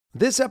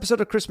This episode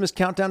of Christmas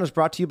Countdown is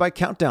brought to you by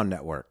Countdown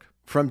Network.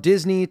 From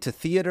Disney to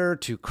theater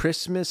to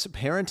Christmas,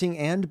 parenting,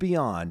 and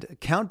beyond,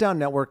 Countdown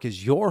Network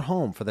is your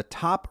home for the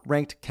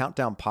top-ranked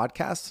countdown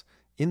podcasts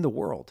in the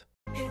world.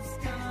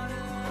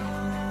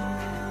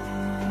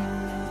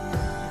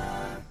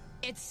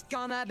 It's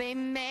gonna be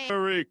May.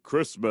 Merry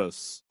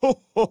Christmas.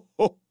 Ho, ho,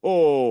 ho,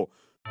 ho.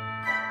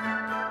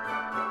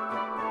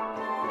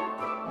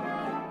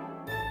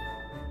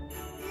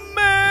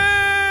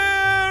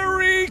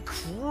 Merry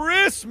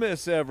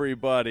Christmas,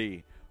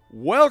 everybody.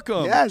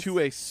 Welcome to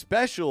a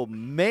special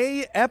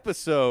May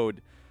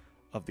episode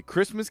of the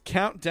Christmas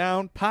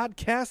Countdown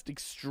Podcast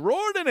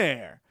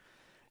Extraordinaire.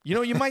 You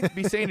know, you might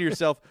be saying to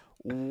yourself,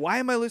 why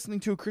am I listening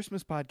to a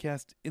Christmas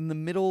podcast in the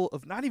middle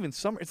of not even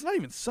summer? It's not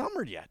even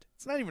summer yet.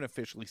 It's not even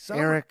officially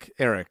summer.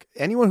 Eric,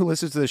 anyone who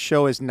listens to the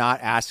show is not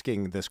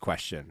asking this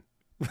question.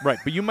 Right,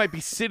 but you might be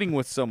sitting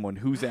with someone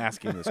who's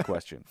asking this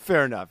question.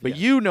 Fair enough. But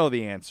you know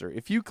the answer.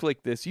 If you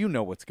click this, you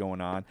know what's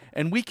going on.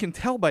 And we can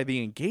tell by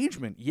the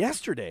engagement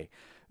yesterday.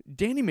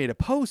 Danny made a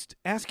post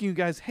asking you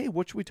guys, hey,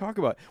 what should we talk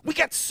about? We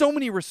got so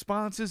many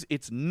responses.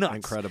 It's nuts.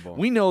 Incredible.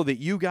 We know that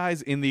you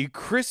guys in the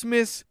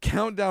Christmas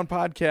Countdown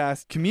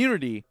Podcast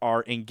community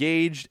are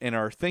engaged and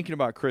are thinking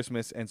about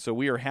Christmas. And so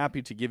we are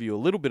happy to give you a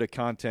little bit of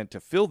content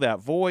to fill that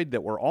void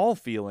that we're all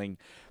feeling.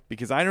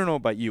 Because I don't know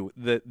about you,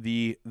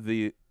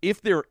 the if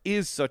there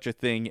is such a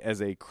thing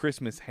as a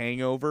Christmas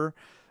hangover,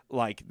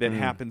 like that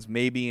happens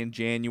maybe in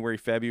January,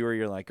 February,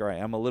 you're like, all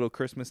right, I'm a little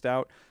Christmased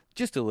out,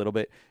 just a little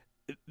bit.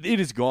 It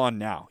is gone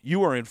now.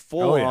 You are in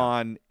full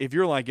on, if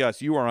you're like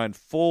us, you are on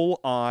full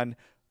on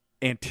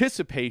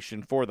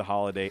anticipation for the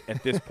holiday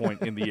at this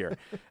point in the year.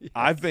 Yes.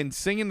 I've been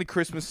singing the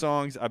Christmas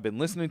songs. I've been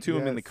listening to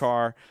them in the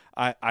car.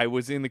 I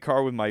was in the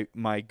car with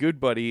my good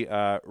buddy,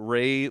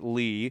 Ray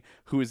Lee,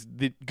 who is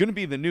going to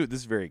be the new, this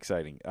is very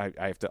exciting. I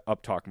have to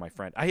up-talk my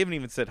friend. I haven't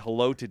even said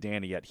hello to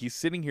Danny yet. He's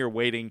sitting here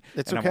waiting,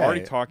 I'm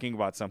already talking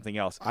about something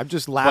else. I'm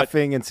just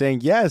laughing and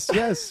saying,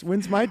 yes,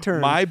 when's my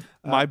turn?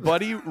 My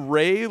buddy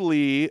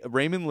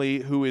Raymond Lee,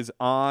 who is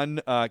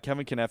on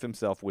Kevin Kneff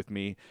himself with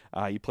me,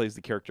 he plays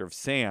the character of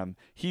Sam.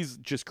 He's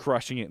just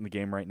crushing it in the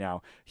game right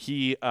now.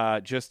 He's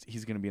going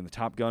to be in the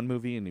Top Gun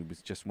movie, and he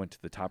just went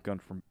to the Top Gun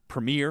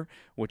premiere,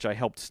 which I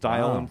helped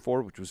style him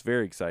for, which was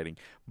very exciting.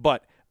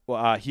 But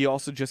he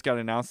also just got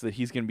announced that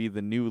he's going to be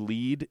the new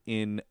lead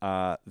in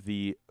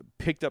the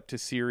picked up to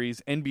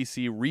series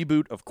NBC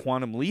reboot of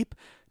Quantum Leap.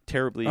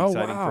 Terribly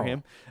exciting for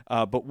him.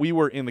 But we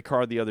were in the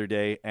car the other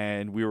day,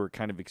 and we were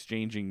kind of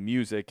exchanging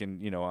music,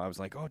 and I was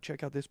like, oh,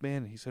 check out this band,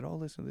 and he said, oh,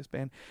 listen to this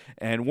band.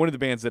 And one of the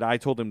bands that I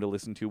told him to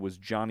listen to was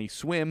Johnny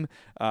Swim,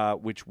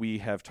 which we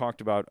have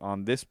talked about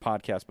on this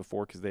podcast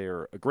before, because they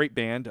are a great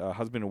band, a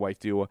husband and wife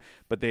duo,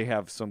 but they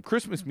have some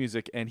Christmas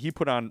music, and he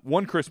put on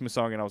one Christmas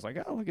song, and I was like,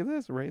 oh, look at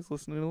this, Ray's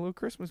listening to a little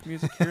Christmas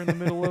music here in the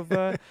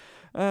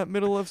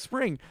middle of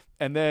spring.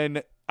 And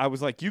then I was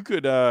like, you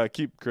could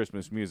keep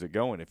Christmas music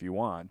going if you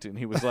want. And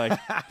he was like,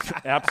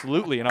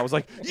 absolutely. And I was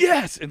like,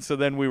 yes. And so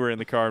then we were in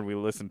the car and we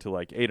listened to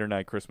like 8 or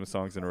 9 Christmas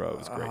songs in a row. It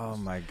was great. Oh,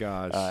 my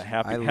gosh.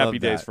 Happy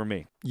days for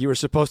me. You were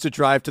supposed to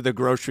drive to the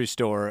grocery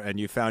store and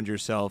you found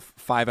yourself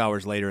 5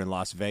 hours later in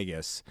Las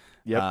Vegas.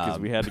 Yep, because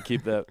we had to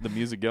keep the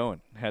music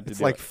going. It's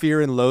like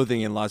Fear and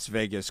Loathing in Las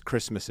Vegas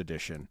Christmas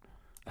edition.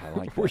 I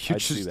like that.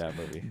 I'd see that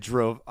movie.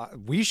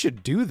 We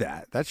should do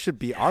that. That should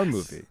be our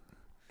movie.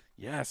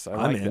 Yes,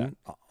 I'm in.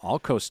 I'll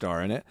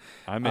co-star in it.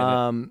 I'm in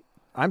it.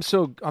 I'm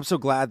so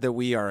glad that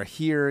we are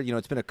here.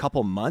 It's been a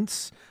couple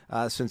months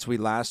since we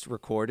last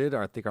recorded.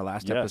 I think our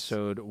last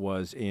episode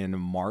was in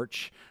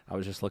March. I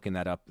was just looking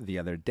that up the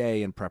other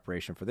day in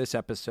preparation for this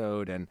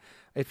episode, and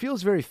it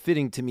feels very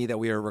fitting to me that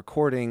we are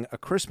recording a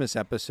Christmas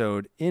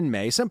episode in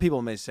May. Some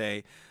people may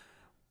say,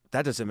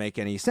 that doesn't make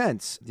any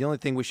sense. The only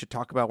thing we should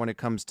talk about when it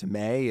comes to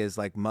May is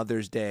like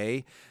Mother's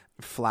Day,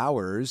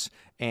 flowers,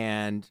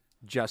 and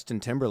Justin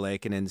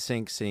Timberlake and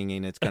NSYNC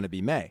singing It's Gonna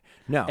Be May.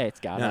 No.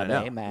 It's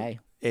gonna be May.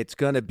 It's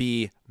gonna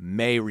be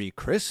Merry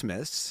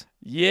Christmas.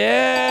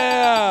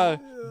 Yeah!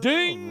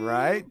 Ding!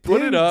 Right? Put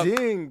ding, it up.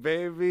 Ding,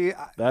 baby.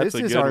 This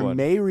is our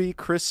Merry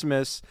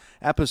Christmas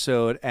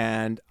episode,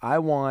 and I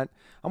want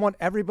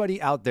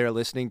everybody out there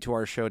listening to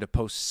our show to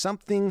post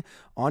something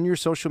on your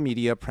social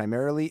media,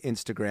 primarily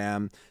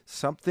Instagram,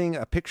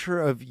 a picture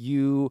of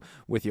you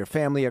with your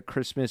family at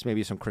Christmas,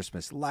 maybe some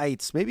Christmas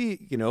lights,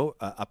 maybe,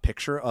 a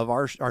picture of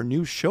our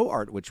new show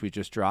art, which we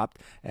just dropped.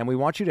 And we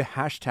want you to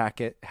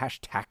hashtag it.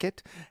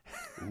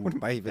 What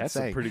am I even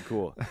saying? That's pretty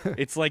cool.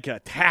 It's like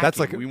attacking.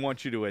 We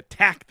want you to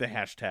attack the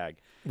hashtag.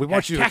 We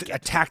want you to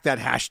attack that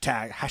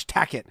hashtag.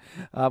 Hashtag it.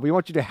 We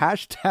want you to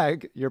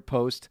hashtag your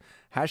post,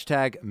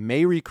 hashtag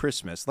Merry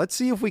Christmas. Let's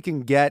see if we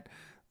can get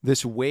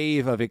this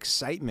wave of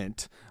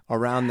excitement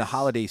around the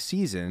holiday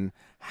season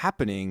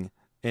happening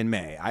in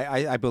May.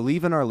 I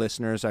believe in our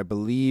listeners. I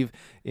believe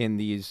in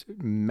these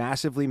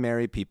massively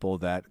merry people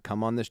that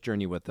come on this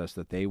journey with us,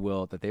 that they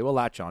will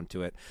latch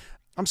onto it.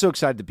 I'm so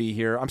excited to be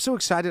here. I'm so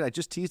excited. I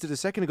just teased it a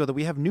second ago that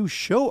we have new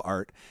show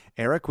art,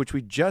 Eric, which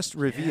we just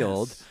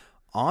revealed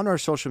on our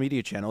social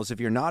media channels. If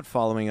you're not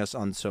following us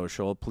on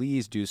social,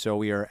 please do so.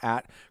 We are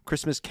at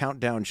Christmas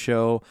Countdown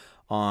Show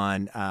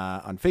on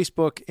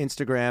Facebook,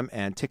 Instagram,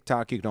 and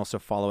TikTok. You can also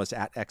follow us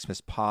at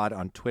XmasPod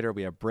on Twitter.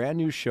 We have brand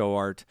new show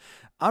art.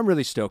 I'm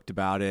really stoked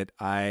about it.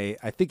 I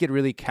think it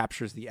really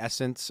captures the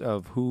essence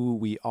of who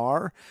we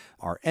are,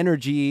 our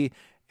energy,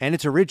 and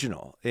it's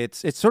original.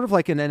 It's sort of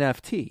like an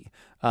NFT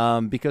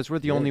because we're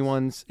the only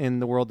ones in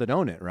the world that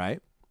own it, right?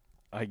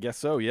 I guess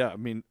so, yeah. I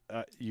mean,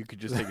 you could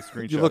just take a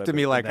screenshot. You looked at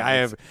me like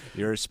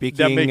you're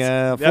speaking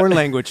foreign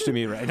language to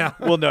me right now.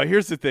 Well, no,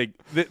 here's the thing.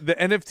 The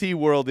NFT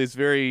world is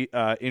very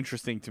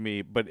interesting to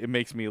me, but it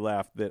makes me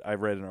laugh that I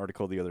read an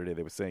article the other day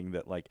that was saying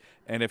that, like,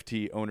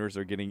 NFT owners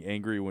are getting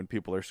angry when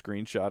people are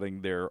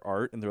screenshotting their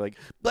art, and they're like,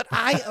 but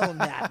I own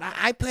that.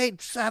 I paid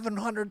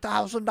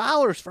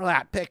 $700,000 for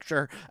that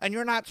picture, and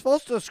you're not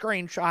supposed to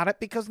screenshot it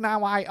because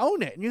now I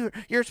own it. And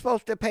you're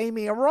supposed to pay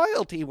me a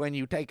royalty when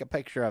you take a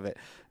picture of it.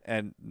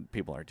 And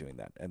people aren't doing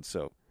that. And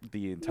so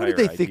the entire what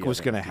did they think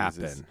was going to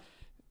happen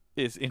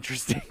is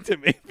interesting to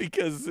me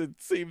because it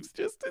seems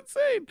just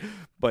insane.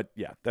 But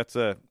yeah, that's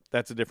a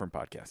different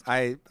podcast.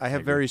 I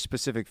have very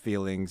specific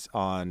feelings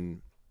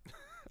on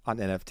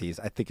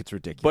NFTs. I think it's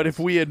ridiculous. But if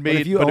we had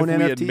made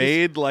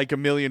like $1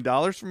 million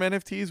from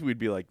NFTs, we'd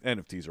be like,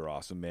 NFTs are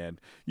awesome, man.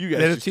 You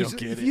guys just don't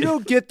get it. If you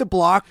don't get the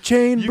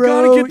blockchain, you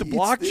bro, gotta get the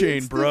blockchain,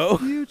 it's bro. The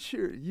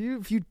future.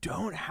 If you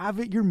don't have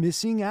it, you're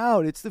missing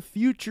out. It's the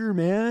future,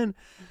 man.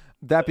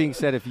 That being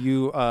said, if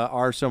you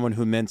are someone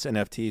who mints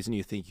NFTs and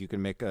you think you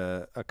can make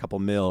a couple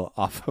mil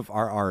off of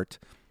our art,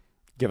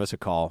 give us a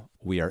call.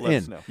 We are Let in.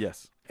 us know.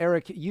 Yes.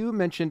 Eric, you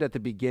mentioned at the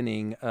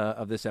beginning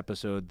of this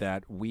episode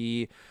that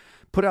we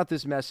put out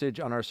this message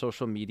on our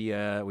social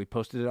media. We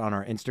posted it on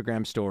our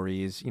Instagram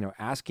stories,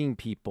 asking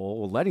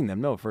people, letting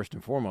them know first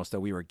and foremost that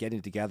we were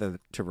getting together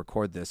to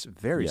record this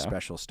very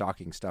special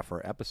Stocking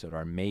Stuffer episode,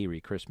 our Merry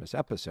Christmas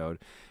episode.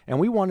 And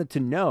we wanted to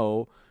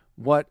know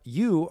what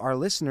you, our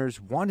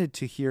listeners, wanted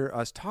to hear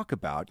us talk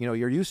about.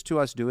 You're used to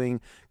us doing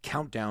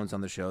countdowns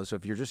on the show. So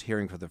if you're just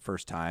hearing for the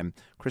first time,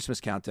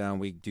 Christmas Countdown,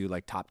 we do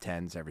like top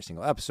 10s every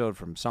single episode,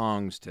 from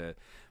songs to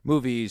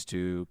movies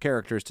to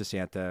characters to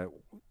Santa.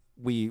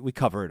 We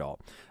cover it all.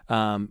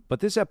 But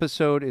this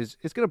episode is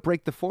going to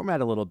break the format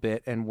a little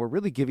bit, and we're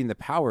really giving the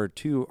power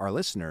to our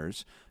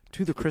listeners,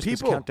 to the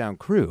Christmas Countdown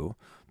crew,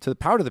 to the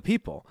power to the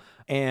people.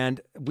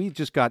 And we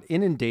just got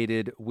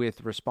inundated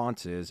with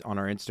responses on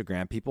our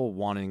Instagram, people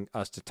wanting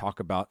us to talk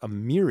about a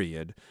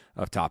myriad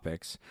of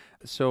topics.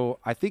 So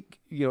I think,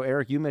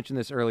 Eric, you mentioned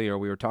this earlier.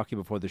 We were talking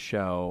before the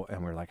show,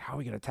 and we were like, how are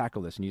we going to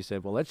tackle this? And you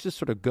said, well, let's just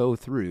sort of go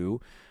through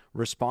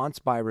response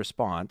by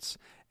response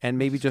and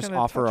maybe just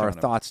offer our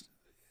thoughts.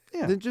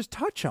 Yeah. Then just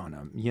touch on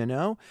them,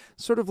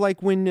 Sort of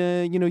like when,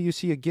 you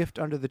see a gift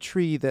under the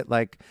tree that,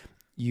 like,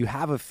 you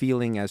have a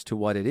feeling as to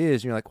what it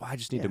is. And you're like, well, I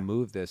just need to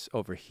move this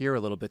over here a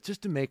little bit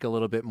just to make a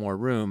little bit more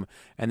room.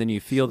 And then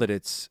you feel that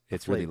it's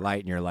really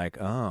light, and you're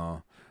like,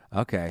 oh,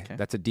 okay.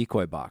 That's a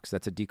decoy box.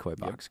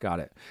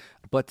 Got it.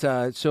 But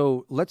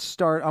so let's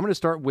start. I'm going to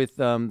start with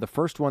the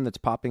first one that's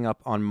popping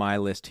up on my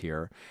list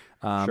here.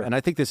 And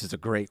I think this is a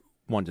great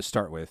one to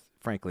start with,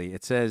 frankly.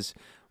 It says,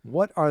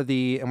 what are and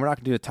we're not going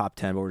to do a top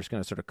 10, but we're just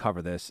going to sort of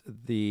cover this.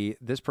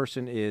 This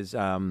person is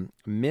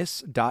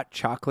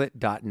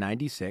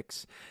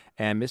Miss.Chocolate.96,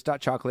 and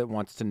Miss.Chocolate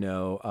wants to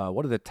know,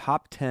 what are the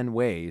top 10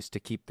 ways to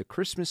keep the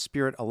Christmas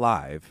spirit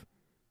alive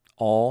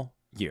all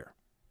year?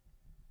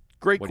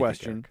 Great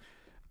question.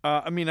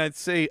 I'd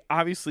say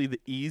obviously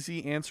the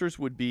easy answers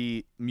would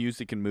be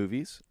music and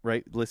movies,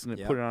 right? Put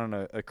it on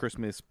a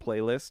Christmas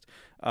playlist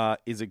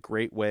is a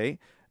great way.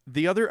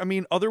 The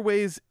other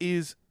ways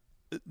is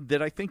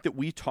that I think that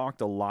we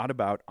talked a lot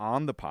about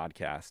on the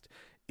podcast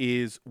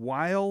is,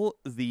 while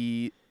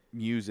the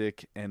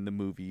music and the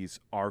movies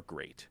are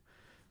great,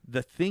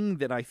 the thing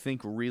that I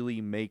think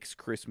really makes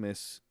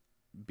Christmas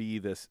be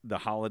the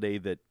holiday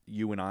that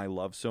you and I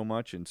love so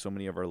much and so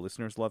many of our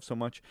listeners love so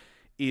much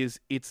is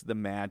it's the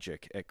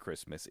magic at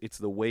Christmas. It's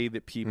the way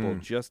that people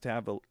just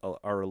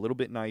are a little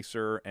bit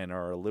nicer and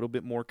are a little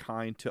bit more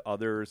kind to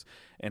others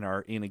and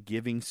are in a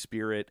giving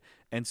spirit.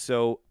 And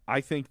so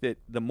I think that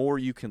the more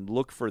you can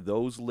look for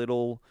those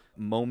little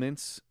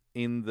moments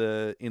in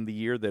the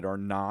year that are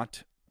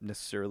not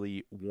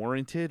necessarily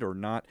warranted or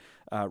not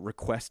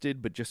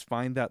requested, but just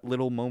find that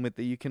little moment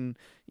that you can,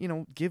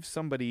 give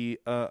somebody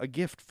a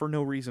gift for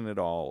no reason at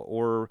all,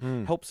 or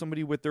help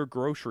somebody with their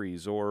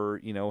groceries,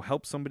 or,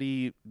 help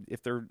somebody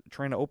if they're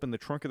trying to open the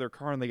trunk of their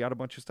car and they got a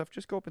bunch of stuff,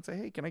 just go up and say,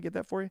 hey, can I get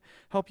that for you?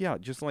 Help you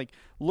out. Just like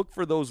look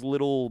for those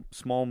little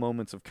small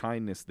moments of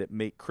kindness that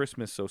make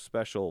Christmas so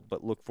special,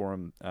 but look for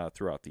them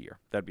throughout the year.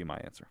 That'd be my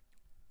answer.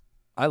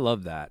 I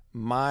love that.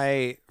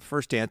 My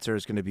first answer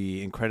is going to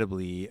be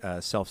incredibly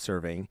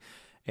self-serving,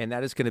 and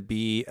that is going to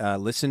be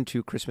listen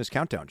to Christmas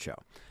Countdown Show.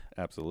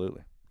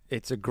 Absolutely.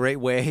 It's a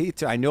great way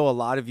to, I know a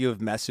lot of you have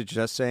messaged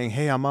us saying,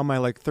 hey, I'm on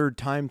my third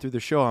time through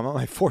the show. I'm on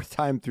my fourth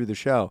time through the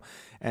show.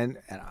 And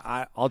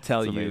I'll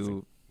tell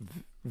you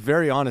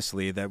very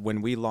honestly that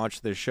when we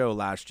launched this show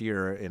last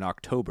year in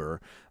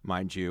October,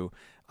 mind you,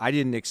 I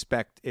didn't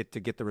expect it to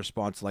get the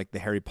response like the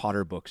Harry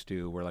Potter books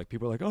do, where like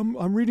people are like,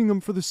 I'm reading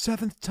them for the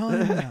 7th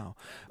time now.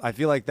 I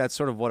feel like that's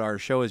sort of what our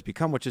show has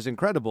become, which is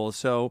incredible.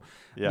 So,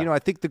 I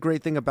think the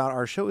great thing about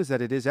our show is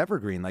that it is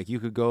evergreen. Like you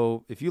could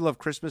go, if you love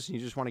Christmas and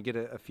you just want to get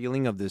a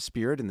feeling of the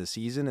spirit and the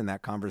season and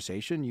that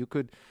conversation, you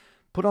could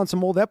put on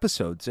some old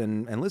episodes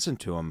and listen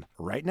to them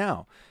right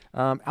now.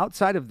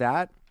 Outside of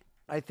that,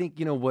 I think,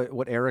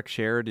 what Eric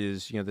shared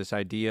is, this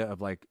idea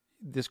of like,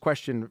 this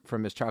question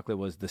from Miss Chocolate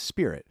was the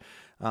spirit.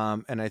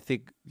 And I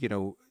think,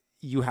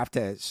 you have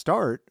to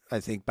start, I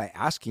think, by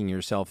asking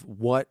yourself,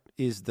 what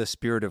is the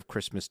spirit of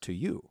Christmas to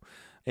you?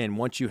 And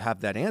once you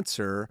have that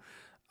answer,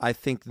 I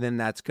think then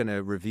that's going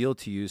to reveal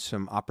to you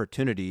some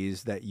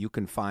opportunities that you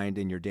can find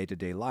in your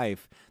day-to-day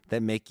life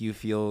that make you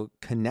feel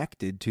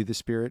connected to the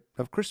spirit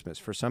of Christmas.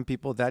 For some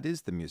people, that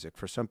is the music.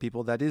 For some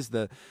people, that is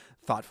the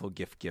thoughtful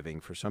gift giving.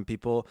 For some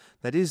people,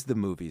 that is the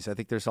movies. I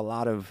think there's a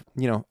lot of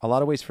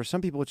ways. For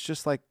some people, it's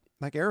just like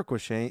Eric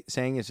was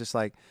saying, it's just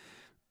like,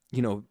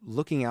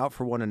 looking out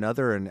for one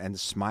another and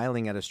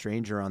smiling at a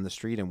stranger on the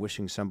street and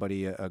wishing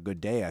somebody a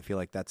good day. I feel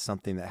like that's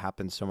something that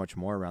happens so much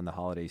more around the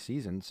holiday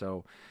season.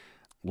 So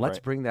let's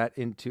bring that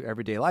into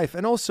everyday life.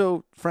 And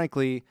also,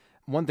 frankly,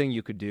 one thing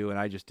you could do, and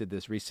I just did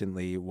this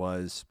recently,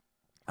 was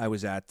I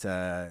was at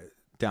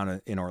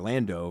down in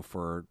Orlando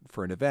for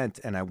an event,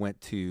 and I went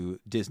to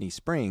Disney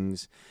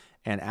Springs,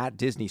 and at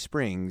Disney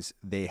Springs,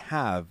 they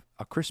have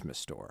a Christmas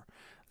store.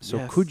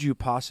 So could you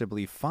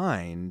possibly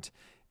find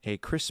a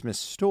Christmas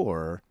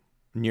store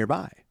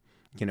nearby?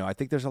 I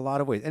think there's a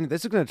lot of ways. And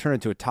this is going to turn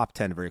into a top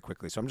 10 very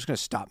quickly. So I'm just going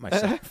to stop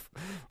myself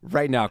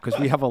right now because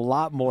we have a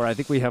lot more. I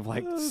think we have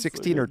like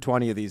 16 or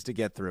 20 of these to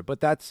get through. But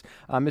that's,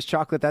 Miss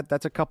Chocolate,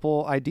 that's a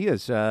couple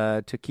ideas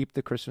to keep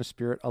the Christmas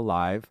spirit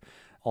alive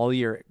all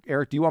year.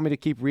 Eric, do you want me to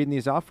keep reading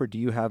these off, or do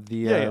you have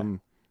the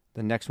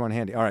next one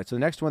handy? All right. So the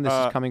next one, this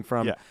is coming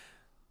from. Yeah.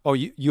 Oh,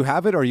 you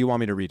have it, or you want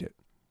me to read it?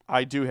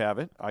 I do have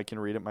it. I can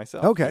read it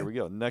myself. Okay. Here we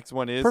go. Next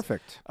one is...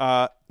 Perfect.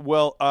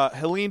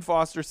 Helene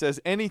Foster says,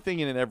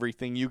 anything and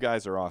everything. You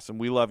guys are awesome.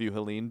 We love you,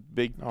 Helene.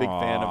 Big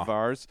fan of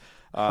ours.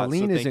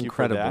 Helene is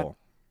incredible.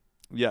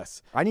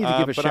 Yes. I need to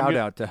give a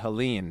shout-out to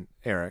Helene,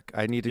 Eric.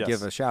 I need to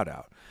give a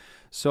shout-out.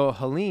 So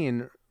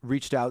Helene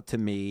reached out to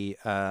me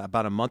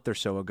about a month or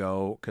so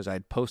ago because I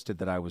had posted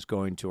that I was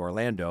going to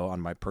Orlando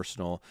on my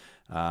personal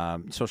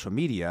social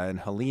media, and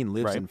Helene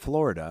lives in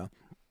Florida.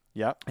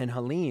 Yeah. And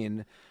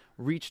Helene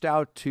reached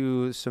out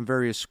to some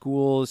various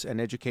schools and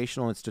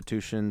educational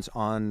institutions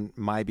on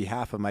my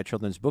behalf of my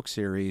children's book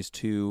series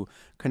to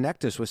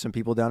connect us with some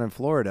people down in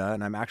Florida.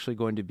 And I'm actually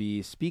going to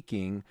be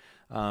speaking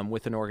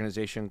with an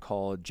organization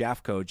called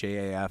JAFCO,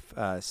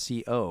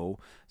 J-A-F-C-O,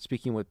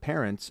 speaking with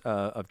parents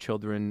of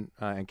children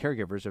and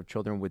caregivers of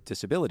children with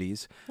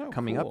disabilities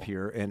coming up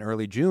here in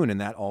early June.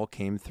 And that all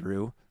came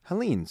through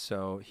Helene.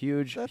 So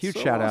huge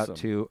shout out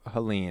to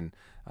Helene.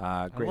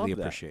 Greatly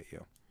appreciate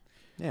you.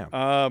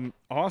 Yeah.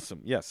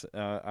 Awesome. Yes,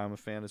 I'm a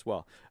fan as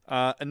well.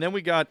 And then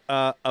we got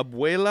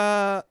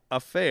Abuela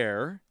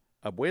Affair.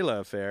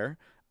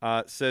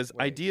 Says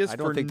ideas for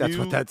new... I don't think that's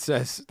what that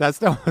says.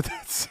 That's not what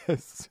that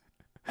says.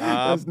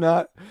 That's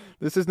not.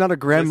 This is not a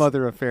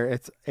grandmother affair.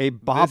 It's a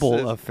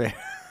bobble affair.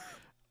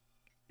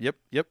 Yep.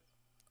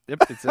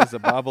 It says a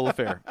bobble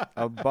affair.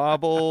 A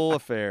bobble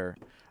affair.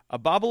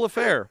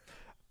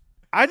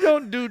 I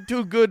don't do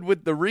too good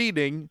with the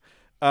reading.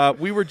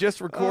 We were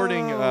just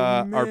recording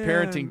our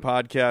parenting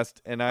podcast,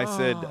 and I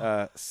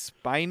said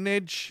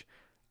spinach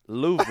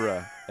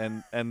Louvre,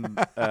 and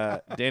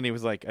Danny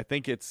was like, I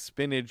think it's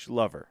spinach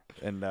lover,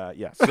 and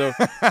so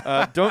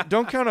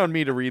don't count on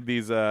me to read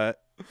these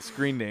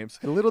screen names.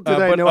 Little did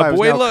I know I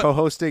was now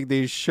co-hosting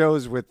these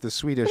shows with the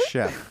Swedish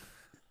chef.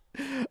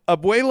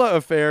 Abuela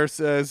Affair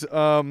says,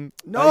 a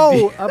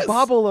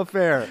bobble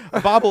affair.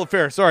 A bobble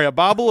affair. Sorry, a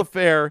bobble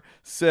affair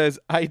says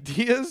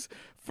ideas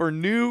for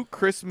new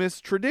Christmas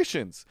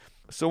traditions.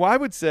 So I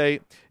would say,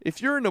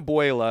 if you're an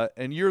abuela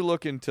and you're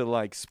looking to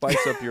like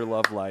spice up your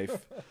love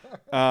life,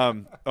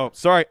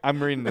 sorry,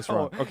 I'm reading this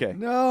wrong. Okay,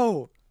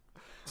 no,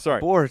 sorry.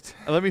 Abort.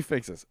 Let me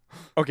fix this.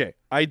 Okay,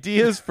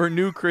 ideas for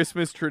new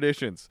Christmas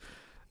traditions.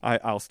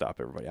 I'll stop,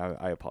 everybody.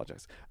 I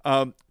apologize.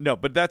 No,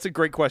 but that's a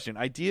great question.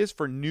 Ideas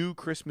for new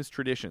Christmas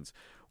traditions.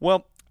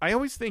 Well, I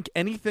always think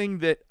anything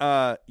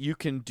that you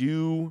can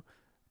do,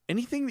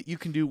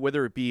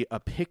 whether it be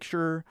a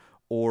picture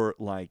or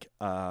like,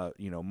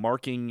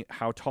 marking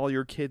how tall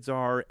your kids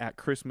are at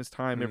Christmas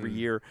time every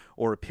year,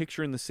 or a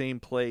picture in the same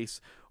place,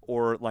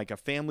 or like a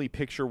family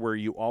picture where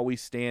you always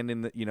stand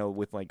in the,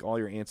 with like all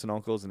your aunts and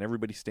uncles and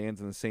everybody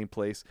stands in the same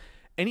place.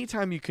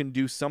 Anytime you can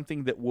do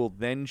something that will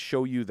then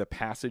show you the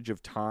passage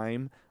of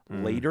time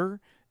later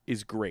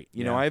is great.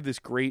 You know, I have this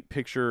great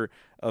picture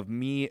of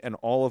me and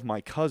all of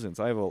my cousins.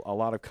 I have a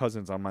lot of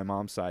cousins on my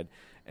mom's side,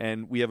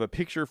 and we have a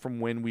picture from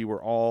when we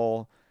were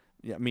all...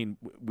 Yeah, I mean,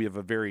 we have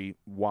a very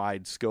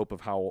wide scope of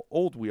how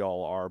old we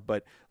all are,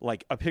 but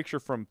like a picture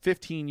from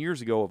 15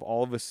 years ago of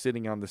all of us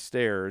sitting on the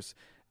stairs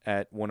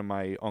at one of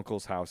my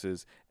uncle's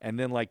houses, and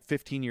then like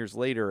 15 years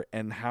later,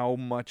 and how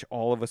much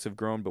all of us have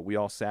grown, but we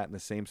all sat in the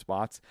same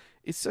spots.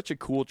 It's such a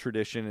cool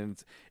tradition,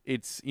 and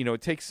it's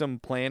it takes some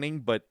planning,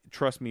 but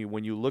trust me,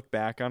 when you look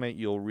back on it,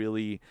 you'll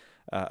really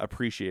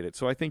appreciate it.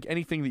 So I think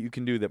anything that you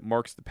can do that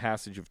marks the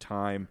passage of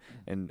time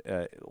and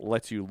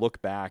lets you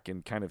look back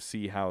and kind of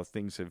see how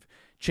things have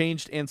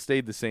changed and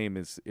stayed the same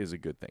is a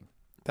good thing.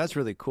 That's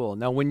really cool.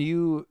 Now,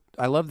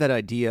 I love that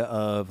idea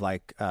of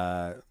like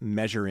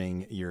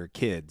measuring your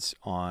kids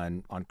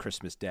on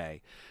Christmas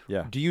Day.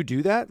 Yeah. Do you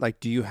do that? Like,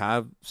 do you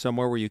have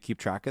somewhere where you keep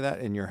track of that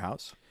in your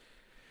house?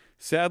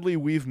 Sadly,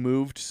 we've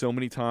moved so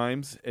many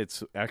times.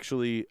 It's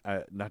actually,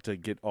 not to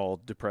get all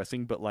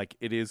depressing, but like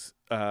it is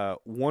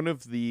one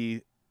of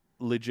the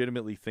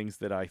legitimately things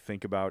that I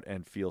think about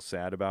and feel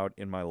sad about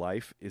in my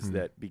life is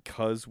that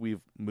because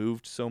we've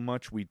moved so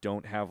much, we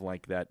don't have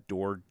like that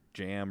door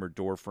jamb or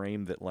door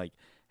frame that like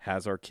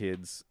has our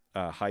kids'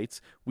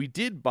 heights. We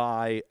did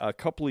buy a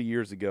couple of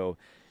years ago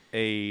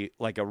a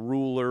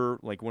ruler,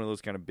 like one of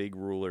those kind of big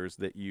rulers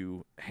that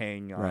you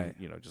hang on,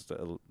 right. Just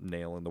a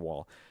nail in the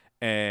wall.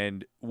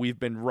 And we've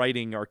been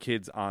writing our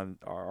kids'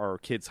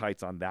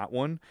 heights on that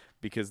one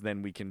because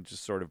then we can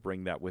just sort of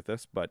bring that with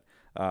us. But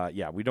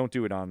we don't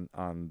do it on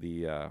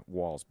the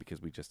walls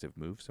because we just have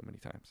moved so many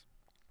times.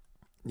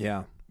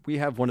 Yeah, we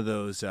have one of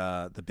those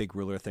the big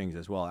ruler things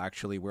as well.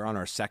 Actually, we're on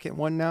our second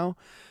one now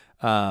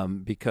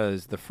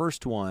because the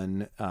first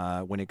one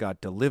when it got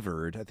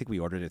delivered, I think we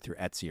ordered it through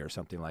Etsy or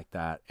something like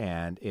that,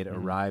 and it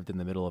arrived in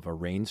the middle of a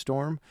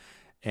rainstorm.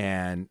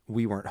 And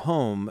we weren't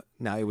home.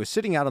 Now, it was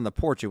sitting out on the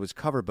porch. It was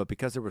covered, but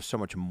because there was so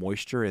much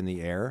moisture in the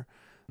air,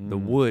 the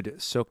wood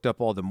soaked up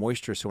all the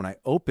moisture. So when I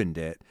opened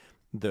it,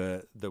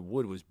 the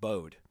wood was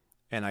bowed.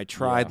 And I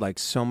tried like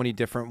so many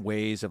different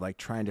ways of like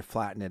trying to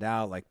flatten it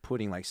out, like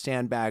putting like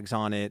sandbags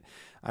on it.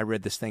 I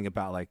read this thing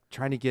about like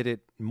trying to get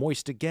it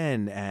moist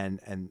again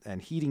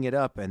and heating it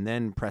up and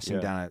then pressing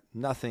down it.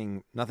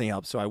 Nothing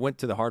helped. So I went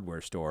to the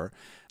hardware store,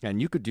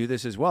 and you could do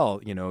this as well.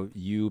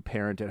 You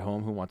parent at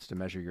home who wants to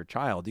measure your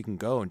child, you can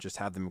go and just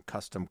have them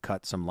custom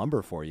cut some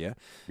lumber for you.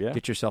 Yeah.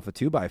 Get yourself a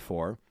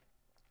 2x4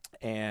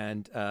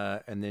 and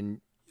then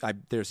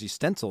there's these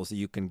stencils that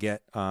you can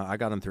get. I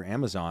got them through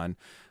Amazon,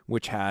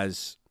 which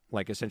has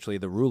like essentially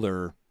the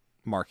ruler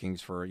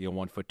markings for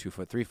 1 foot, 2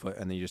 foot, 3 foot,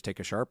 and then you just take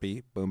a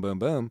Sharpie, boom, boom,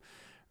 boom,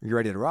 you're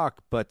ready to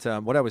rock. But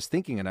what I was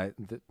thinking, and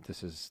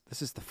this is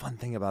the fun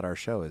thing about our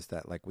show, is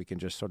that like we can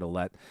just sort of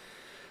let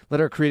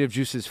our creative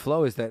juices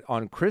flow. Is that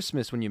on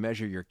Christmas when you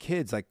measure your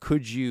kids, like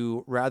could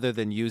you, rather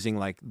than using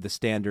like the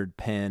standard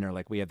pen or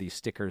like we have these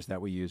stickers that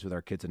we use with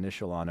our kids'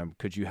 initial on them,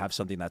 could you have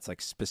something that's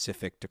like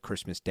specific to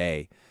Christmas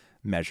Day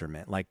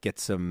measurement, like get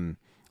some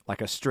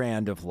like a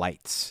strand of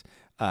lights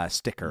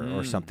sticker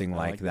or something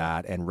like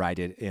that and write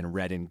it in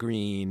red and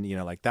green,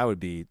 like that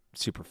would be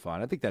super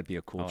fun. I think that'd be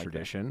a cool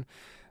tradition.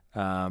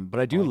 But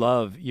I do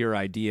love your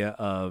idea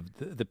of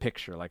the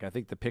picture. Like I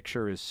think the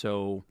picture is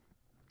so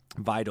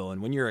vital.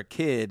 And when you're a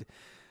kid,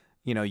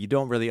 you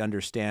don't really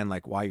understand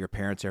like why your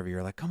parents every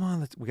year like, come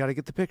on, we got to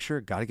get the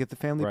picture, got to get the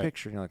family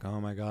picture. And you're like,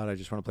 oh my God, I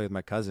just want to play with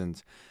my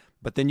cousins.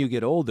 But then you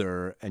get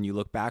older and you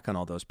look back on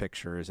all those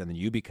pictures and then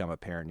you become a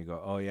parent and you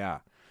go, oh yeah,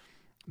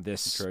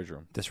 this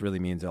really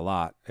means a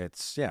lot.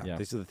 It's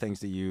these are the things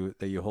that you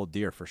hold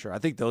dear for sure. I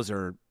think those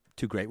are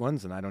two great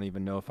ones, and I don't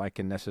even know if I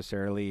can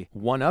necessarily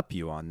one up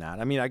you on that.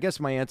 I mean, I guess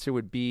my answer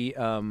would be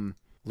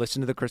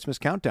listen to the Christmas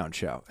Countdown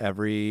show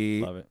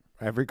every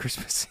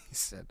Christmas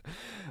season.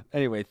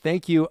 Anyway,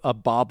 thank you, A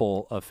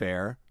Bobble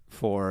Affair,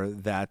 for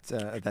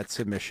that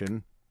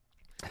submission.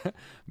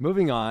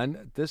 Moving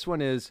on, this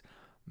one is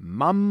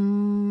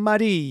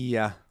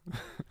Mammaria.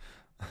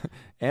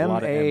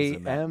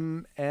 Mammaria.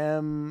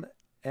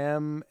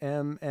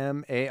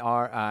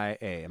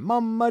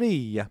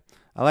 Mammaria.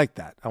 I like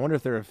that. I wonder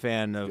if they're a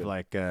fan of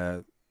like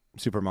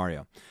Super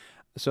Mario.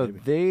 So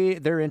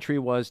their entry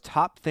was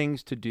top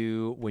things to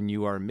do when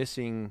you are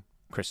missing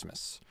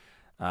Christmas.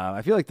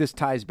 I feel like this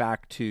ties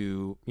back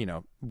to,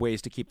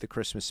 ways to keep the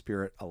Christmas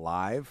spirit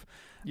alive.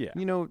 Yeah.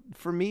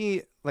 For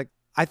me, like,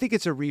 I think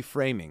it's a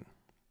reframing.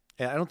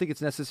 I don't think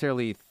it's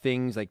necessarily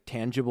things like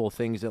tangible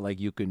things that like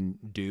you can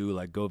do,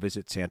 like go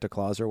visit Santa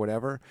Claus or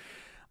whatever.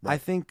 Right. I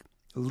think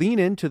lean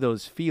into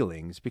those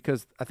feelings,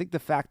 because I think the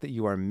fact that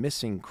you are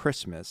missing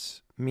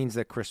Christmas means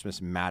that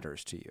Christmas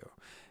matters to you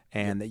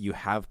and that you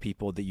have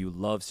people that you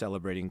love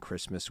celebrating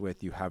Christmas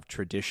with. You have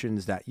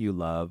traditions that you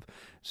love.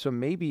 So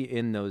maybe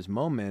in those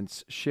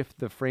moments, shift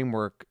the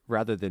framework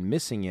rather than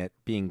missing it,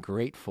 being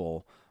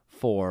grateful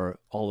for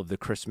all of the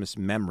Christmas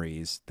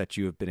memories that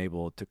you have been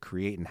able to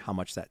create and how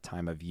much that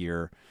time of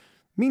year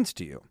means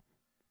to you.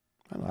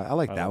 I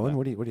like that one.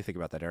 What do you think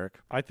about that, Eric?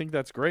 I think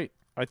that's great.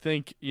 I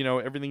think,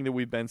 everything that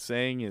we've been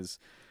saying is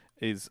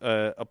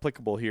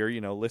applicable here.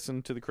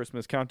 Listen to the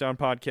Christmas Countdown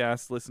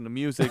podcast, listen to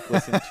music,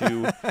 listen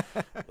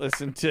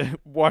to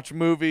watch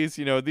movies.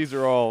 These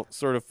are all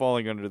sort of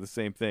falling under the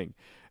same thing.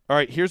 All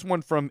right, here's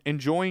one from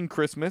Enjoying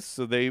Christmas.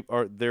 So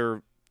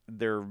they're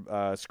their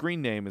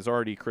screen name is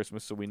already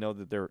Christmas, so we know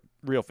that they're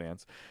real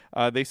fans.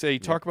 They say,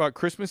 talk about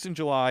Christmas in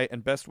July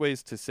and best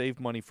ways to save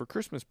money for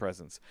Christmas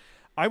presents.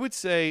 I would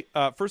say,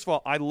 first of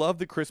all, I love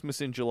that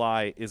Christmas in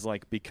July is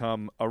like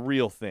become a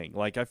real thing.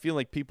 Like, I feel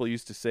like people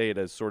used to say it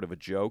as sort of a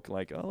joke,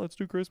 like, oh, let's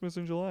do Christmas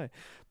in July.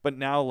 But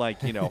now,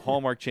 like, you know,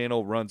 Hallmark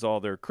Channel runs all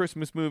their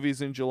Christmas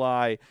movies in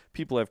July.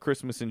 People have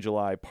Christmas in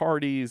July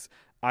parties.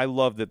 I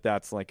love that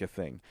that's like a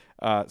thing.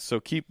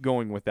 So keep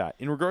going with that.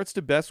 In regards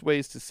to best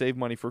ways to save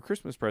money for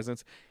Christmas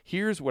presents,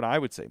 here's what I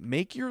would say.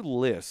 Make your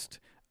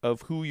list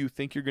of who you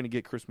think you're going to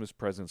get Christmas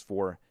presents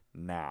for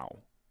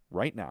now.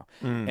 Right now.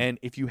 And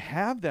if you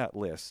have that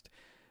list,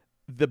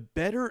 the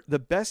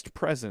best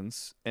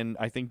presents, and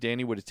I think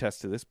Danny would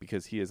attest to this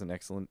because he is an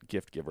excellent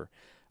gift giver,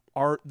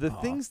 are the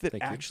things that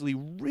actually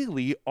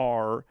really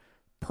are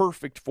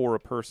perfect for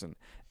a person.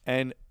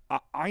 And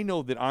I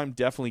know that I'm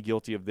definitely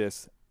guilty of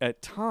this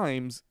at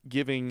times,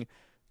 giving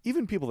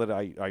even people that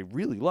I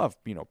really love,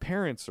 you know,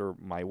 parents or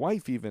my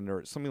wife even,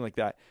 or something like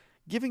that,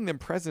 giving them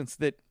presents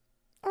that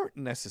aren't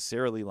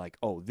necessarily like,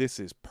 oh, this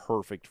is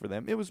perfect for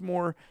them. It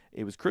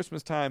was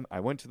Christmas time. I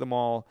went to the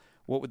mall.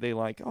 What would they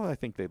like? Oh, I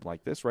think they'd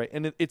like this, right?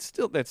 And that's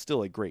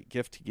still a great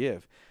gift to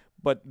give.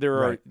 But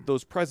there are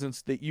those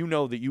presents that you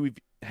know that you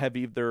have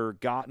either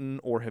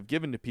gotten or have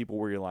given to people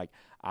where you're like,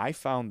 I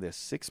found this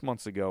 6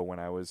 months ago when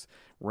I was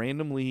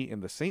randomly in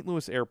the St.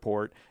 Louis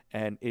airport,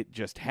 and it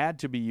just had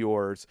to be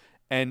yours.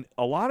 And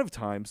a lot of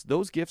times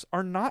those gifts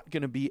are not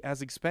going to be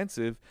as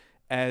expensive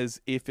as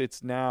if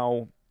it's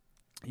now,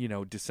 you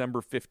know,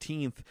 December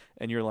 15th,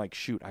 and you're like,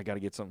 shoot, I got to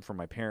get something for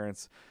my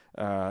parents.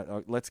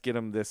 Let's get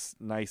them this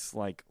nice,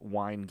 like,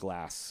 wine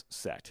glass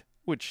set,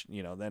 which,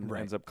 you know, then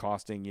ends up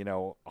costing, you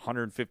know,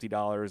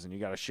 $150, and you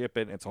got to ship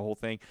it, and it's a whole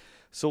thing.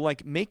 So,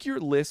 like, make your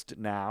list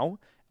now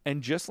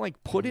and just,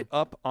 like, put it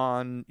up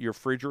on your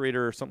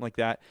refrigerator or something like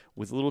that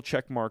with a little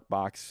check mark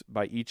box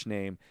by each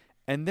name.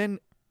 And then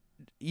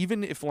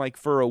even if, like,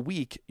 for a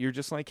week, you're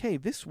just like, hey,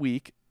 this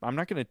week, I'm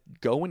not going to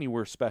go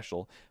anywhere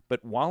special,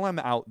 but while I'm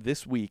out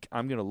this week,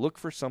 I'm going to look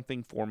for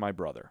something for my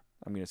brother.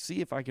 I'm going to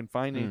see if I can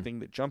find anything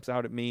that jumps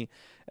out at me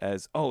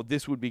as, oh,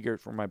 this would be good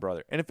for my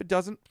brother. And if it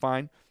doesn't,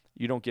 fine,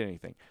 you don't get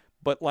anything.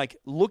 But, like,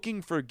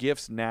 looking for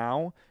gifts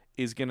now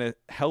is going to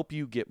help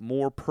you get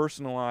more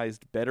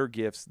personalized, better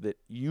gifts that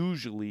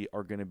usually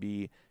are going to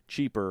be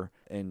cheaper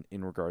in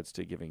regards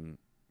to giving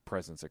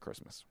presents at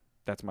Christmas.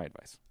 That's my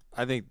advice.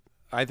 I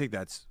think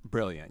that's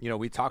brilliant. You know,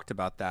 we talked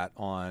about that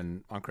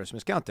on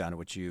Christmas Countdown,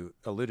 which you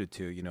alluded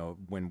to, you know,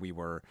 when we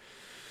were,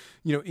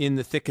 you know, in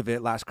the thick of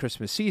it last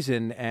Christmas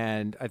season.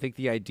 And I think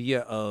the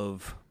idea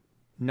of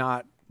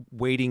not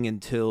waiting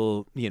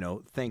until, you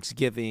know,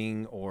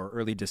 Thanksgiving or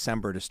early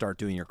December to start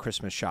doing your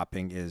Christmas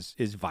shopping is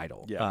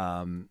vital.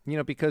 Yeah. You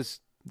know,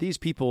 because these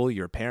people,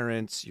 your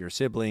parents, your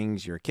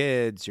siblings, your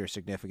kids, your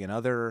significant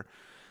other,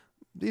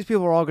 these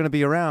people are all going to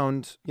be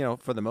around, you know,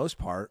 for the most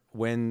part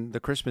when the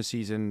Christmas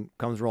season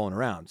comes rolling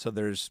around. So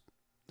there's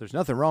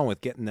nothing wrong with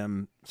getting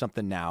them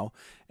something now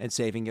and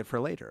saving it for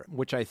later,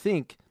 which I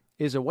think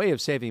is a way of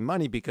saving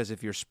money, because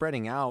if you're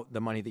spreading out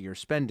the money that you're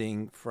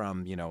spending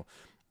from, you know,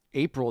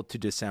 April to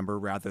December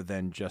rather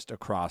than just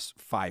across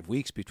 5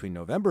 weeks between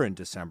November and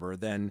December,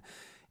 then,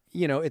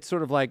 you know, it's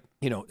sort of like,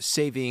 you know,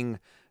 saving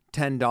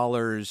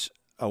 $10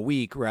 a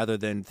week rather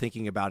than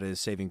thinking about it as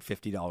saving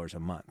 $50 a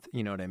month.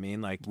 You know what I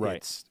mean? Like,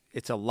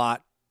 it's a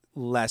lot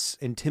less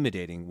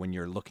intimidating when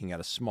you're looking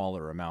at a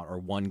smaller amount or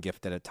one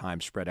gift at a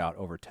time spread out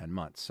over 10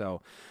 months.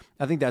 So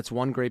I think that's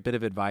one great bit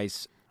of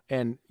advice.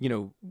 And, you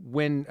know,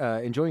 when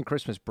Enjoying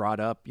Christmas brought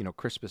up, you know,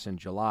 Christmas in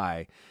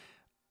July,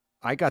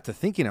 I got to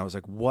thinking, I was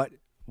like,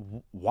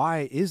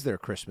 why is there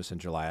Christmas in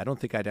July? I don't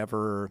think I'd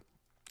ever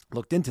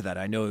looked into that.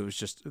 I know it was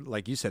just,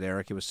 like you said,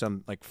 Eric, it was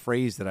some like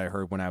phrase that I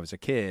heard when I was a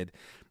kid,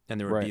 and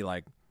there would be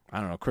like, I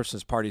don't know,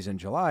 Christmas parties in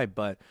July,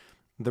 but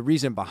the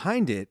reason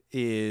behind it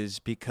is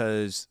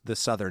because the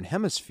Southern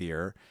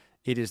Hemisphere,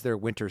 it is their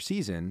winter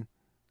season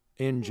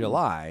in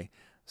July.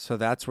 So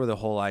that's where the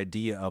whole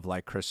idea of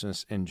like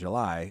Christmas in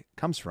July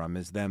comes from,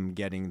 is them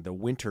getting the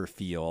winter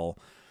feel,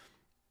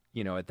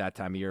 you know, at that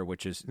time of year,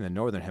 which is in the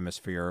Northern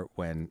Hemisphere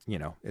when, you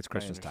know, it's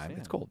Christmas time.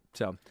 It's cold.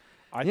 So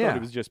I thought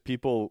it was just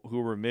people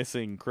who were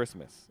missing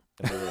Christmas.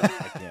 And they were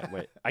like, I can't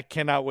wait. I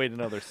cannot wait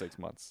another 6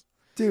 months.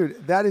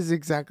 Dude, that is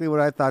exactly what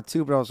I thought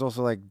too. But I was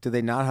also like, do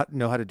they not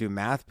know how to do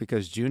math?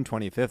 Because June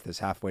 25th is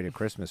halfway to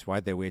Christmas.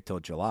 Why'd they wait till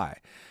July?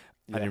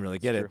 I didn't really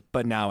get it,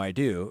 but now I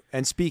do.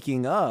 And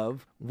speaking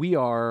of, we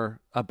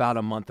are about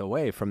a month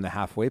away from the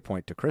halfway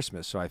point to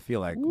Christmas. So I feel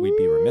like we'd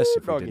be remiss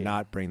if we did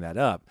not bring that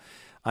up.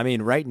 I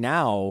mean, right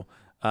now,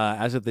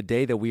 as of the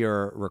day that we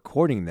are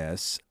recording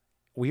this,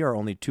 we are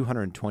only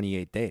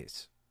 228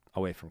 days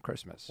away from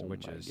Christmas,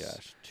 which is,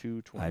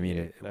 228. I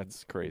mean,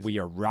 that's crazy. We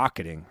are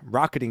rocketing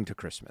to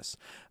Christmas.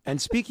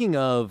 And speaking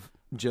of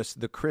just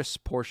the Chris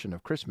portion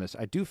of Christmas,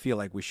 I do feel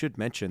like we should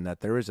mention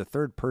that there is a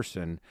third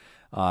person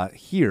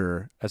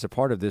here as a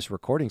part of this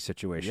recording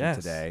situation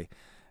today.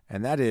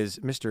 And that is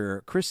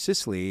Mr. Chris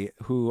Sisley,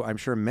 who I'm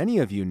sure many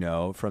of you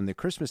know from the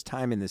Christmas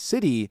Time in the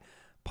City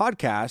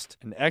podcast.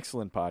 An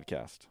excellent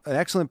podcast. An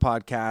excellent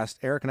podcast.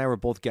 Eric and I were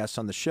both guests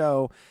on the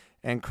show,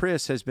 and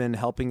Chris has been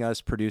helping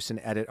us produce and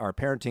edit our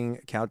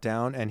parenting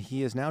countdown, and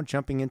he is now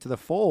jumping into the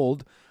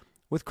fold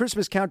with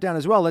Christmas Countdown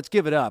as well. Let's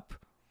give it up,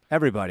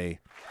 everybody,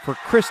 for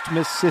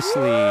Christmas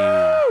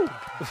Sicily.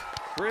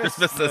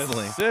 Christmas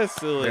Sicily.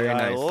 Sicily. Very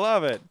I nice.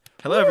 love it.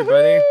 Hello,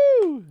 everybody.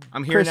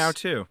 I'm here Chris- now,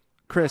 too.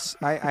 Chris,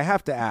 I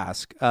have to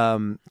ask,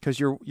 because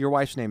your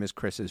wife's name is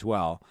Chris as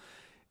well.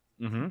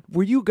 Mm-hmm.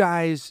 Were you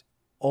guys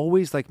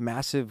always like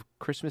massive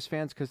Christmas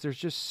fans? Because there's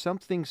just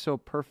something so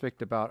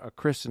perfect about a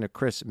Chris and a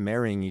Chris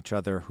marrying each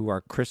other who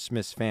are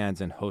Christmas fans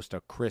and host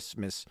a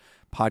Christmas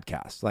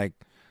podcast. Like,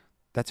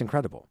 that's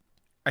incredible.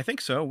 I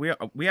think so.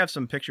 We have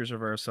some pictures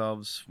of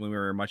ourselves when we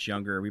were much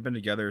younger. We've been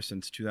together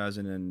since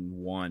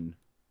 2001.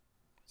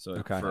 So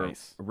Okay. for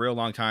Nice. a real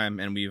long time,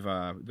 and we've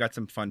got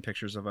some fun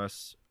pictures of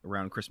us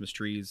around Christmas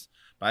trees.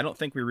 But I don't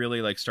think we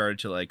really like started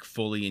to like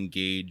fully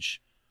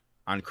engage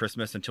on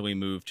Christmas until we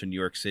moved to New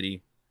York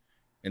City.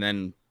 And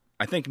then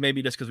I think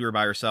maybe just because we were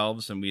by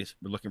ourselves and we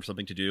were looking for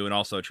something to do, and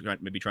also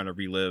maybe trying to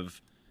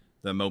relive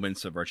the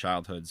moments of our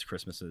childhood's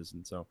Christmases.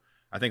 And so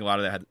I think a lot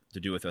of that had to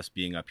do with us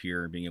being up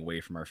here and being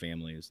away from our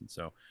families. And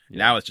so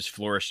now it's just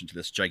flourished into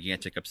this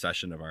gigantic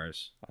obsession of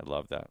ours. I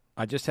love that.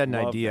 I just had an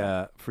Love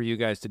idea for you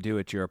guys to do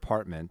at your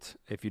apartment,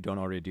 if you don't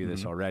already do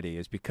this already,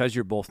 is because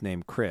you're both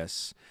named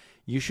Chris,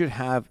 you should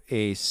have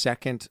a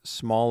second,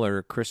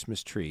 smaller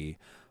Christmas tree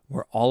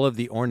where all of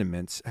the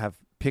ornaments have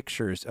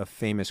pictures of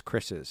famous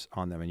Chris's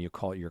on them, and you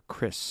call it your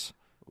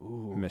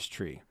Christmas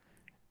tree.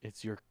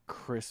 It's your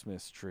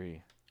Christmas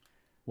tree.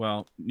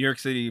 Well, New York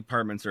City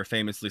apartments are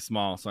famously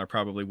small, so I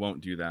probably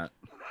won't do that.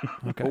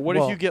 Okay. But what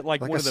if you get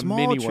like like one a of the small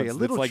mini tree, a ones that's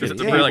little like tree. a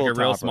Just Yeah. like a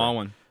real tabletopper? small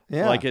one.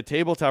 Yeah. Like a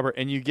tabletopper,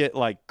 and you get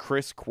like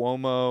Chris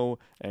Cuomo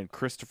and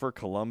Christopher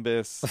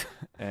Columbus.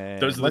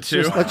 And Those are the let's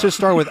two. just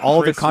start with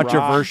all Chris the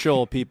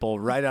controversial people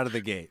right out of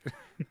the gate.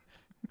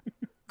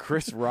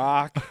 Chris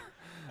Rock.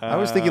 I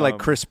was thinking like um,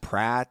 Chris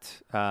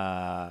Pratt,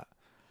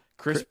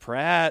 Chris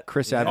Pratt,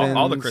 Chris yeah. Evans.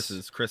 All the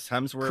Chris's. Chris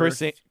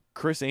Hemsworth.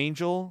 Chris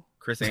Angel.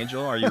 Chris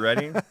Angel, are you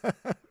ready?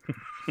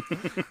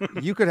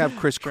 You could have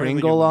Chris Trying to think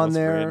of Kringle the on most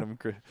there, random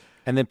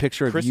and then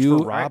picture of Christopher you.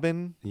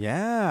 Robin.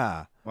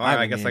 Yeah. Well,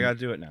 I guess I mean, got to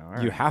do it now.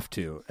 All You right. have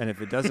to, and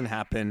if it doesn't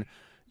happen,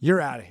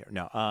 you're out of here.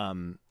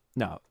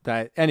 No.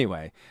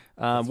 Anyway,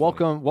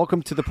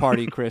 welcome to the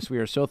party, Chris. We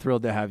are so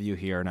thrilled to have you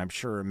here, and I'm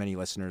sure many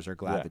listeners are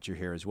glad that you're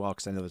here as well,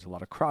 because I know there's a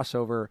lot of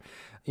crossover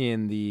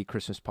in the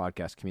Christmas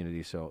podcast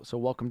community. So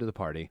welcome to the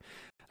party.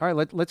 All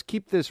right, let's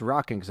keep this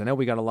rocking, because I know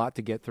we got a lot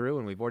to get through,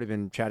 and we've already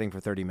been chatting for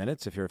 30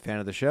 minutes. If you're a fan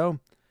of the show,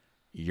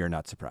 you're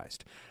not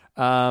surprised.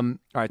 All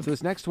right, so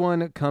this next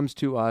one comes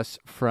to us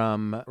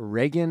from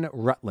Reagan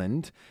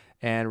Rutland,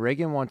 and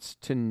Reagan wants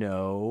to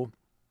know,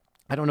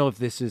 I don't know if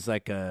this is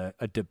like a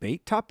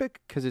debate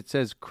topic, because it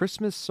says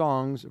Christmas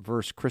songs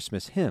versus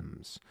Christmas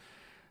hymns.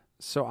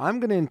 So I'm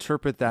going to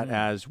interpret that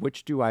as,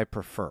 which do I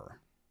prefer?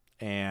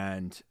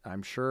 And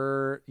I'm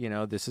sure,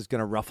 this is going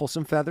to ruffle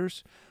some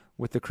feathers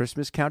with the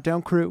Christmas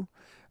Countdown crew,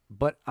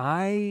 but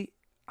I'm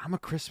a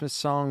Christmas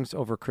songs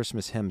over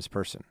Christmas hymns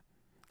person.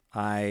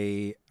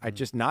 I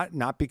just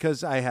not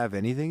because I have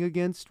anything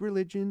against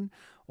religion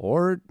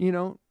or,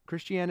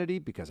 Christianity,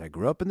 because I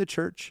grew up in the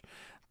church.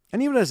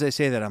 And even as I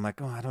say that, I'm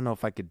like, I don't know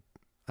if I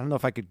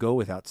could go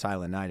without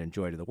Silent Night and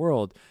Joy to the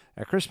World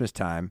at Christmas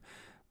time.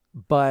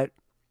 But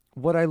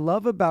what I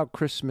love about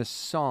Christmas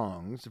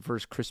songs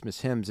versus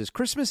Christmas hymns is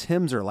Christmas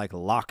hymns are like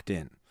locked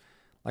in.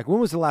 Like,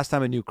 when was the last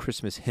time a new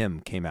Christmas hymn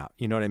came out?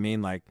 You know what I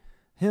mean? Like,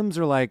 hymns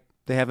are like,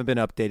 they haven't been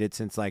updated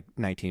since like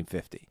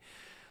 1950.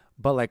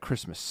 But like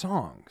Christmas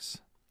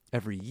songs,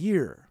 every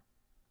year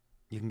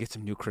you can get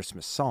some new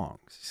Christmas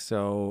songs.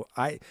 So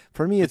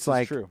for me, it's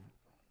like, true.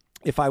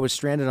 If I was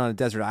stranded on a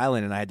desert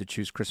island and I had to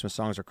choose Christmas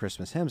songs or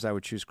Christmas hymns, I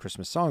would choose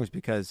Christmas songs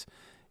because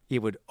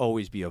it would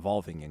always be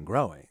evolving and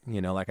growing.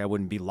 Like I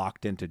wouldn't be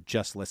locked into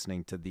just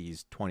listening to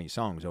these 20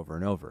 songs over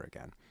and over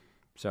again.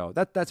 So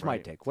that's my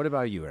take. What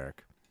about you,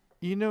 Eric?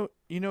 You know,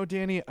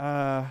 Danny.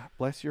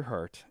 Bless your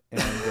heart,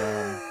 and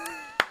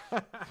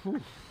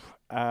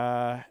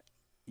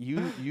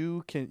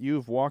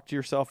you've walked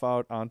yourself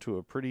out onto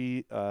a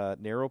pretty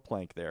narrow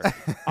plank there.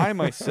 I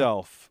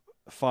myself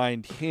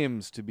find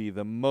hymns to be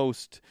the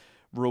most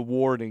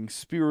rewarding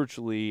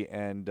spiritually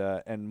and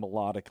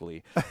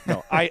melodically.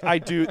 No, I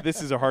do.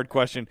 This is a hard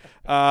question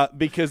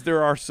because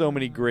there are so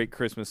many great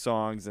Christmas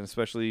songs, and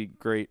especially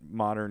great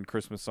modern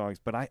Christmas songs.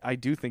 But I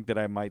do think that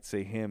I might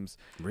say hymns.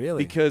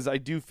 Really? Because I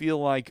do feel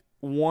like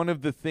one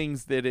of the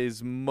things that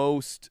is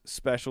most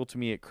special to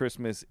me at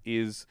Christmas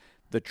is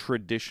the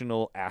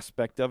traditional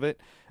aspect of it.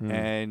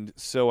 And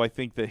so I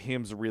think the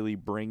hymns really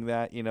bring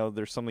that.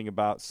 There's something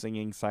about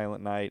singing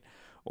Silent Night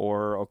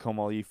or O Come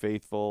All Ye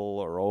Faithful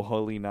or O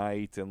Holy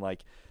Night, and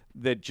like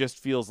that just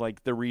feels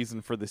like the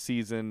reason for the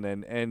season.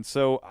 And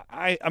so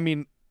I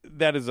mean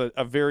that is a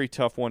very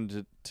tough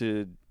one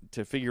to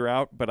figure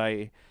out, but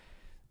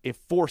if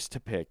forced to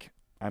pick,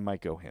 I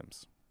might go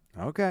hymns.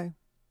 Okay.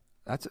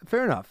 That's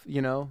fair enough.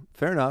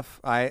 Fair enough.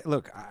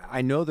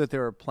 I know that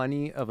there are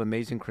plenty of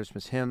amazing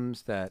Christmas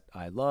hymns that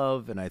I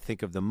love, and I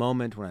think of the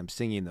moment when I'm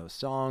singing those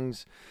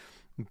songs.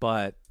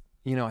 But,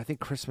 I think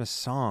Christmas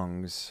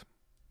songs,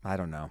 I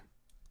don't know.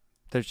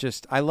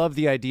 I love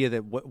the idea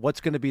that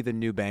what's going to be the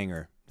new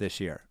banger this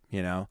year,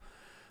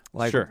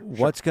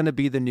 What's going to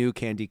be the new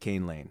Candy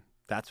Cane Lane?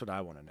 That's what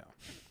I want to know.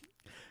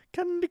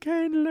 Candy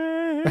Cane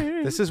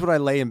Lane. This is what I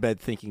lay in bed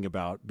thinking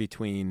about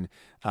between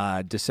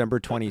December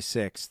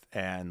 26th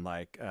and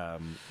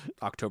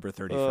October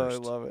 31st. Oh, I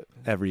love it.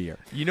 Every year.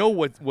 You know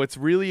what's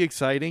really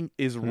exciting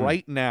is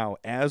right now,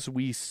 as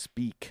we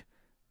speak,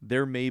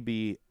 there may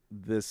be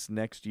this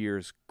next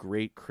year's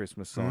great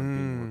Christmas song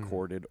being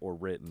recorded or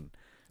written.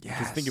 Yes.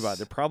 Just think about it.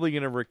 They're probably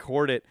going to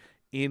record it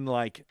in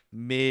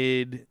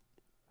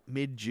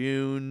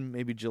mid-June,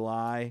 maybe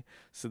July,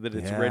 so that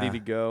it's ready to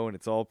go and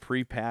it's all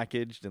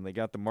pre-packaged and they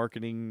got the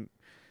marketing,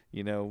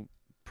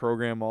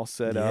 program all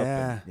set up.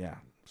 And,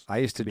 I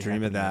used to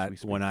dream of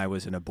that when I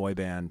was in a boy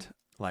band,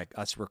 like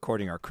us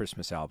recording our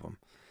Christmas album.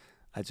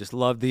 I just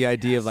loved the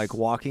idea of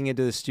walking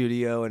into the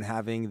studio and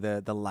having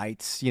the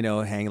lights,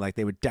 hang, like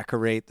they would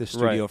decorate the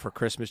studio for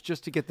Christmas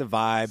just to get the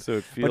vibe.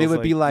 So but it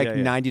would be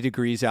 90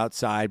 degrees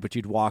outside, but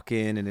you'd walk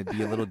in and it'd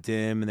be a little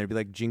dim and there'd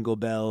be jingle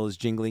bells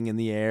jingling in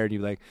the air and you'd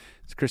be like,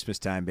 it's Christmas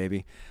time,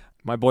 baby.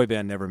 My boy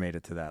band never made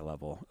it to that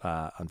level,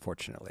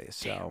 unfortunately.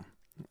 So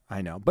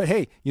I know. But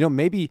hey,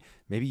 maybe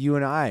you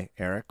and I,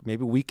 Eric,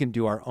 maybe we can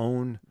do our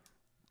own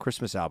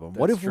Christmas album.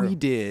 What if we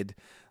did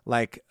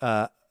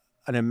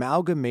an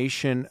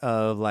amalgamation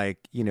of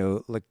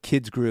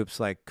kids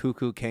groups like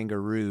Cuckoo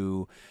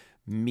Kangaroo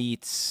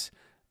meets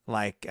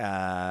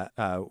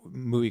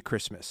movie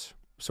Christmas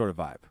sort of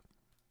vibe?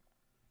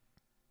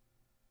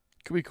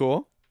 Could be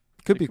cool.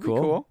 Could be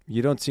cool.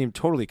 You don't seem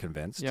totally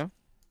convinced. Yeah.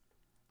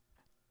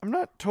 I'm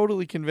not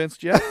totally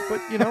convinced yet, but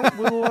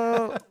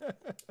we'll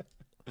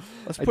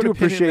let's put a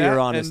pin in that, your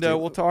honesty. And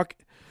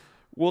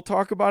we'll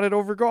talk about it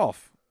over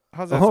golf.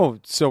 How's that?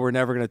 So we're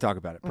never going to talk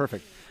about it.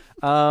 Perfect.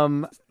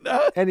 All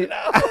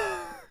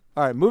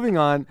right, moving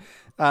on.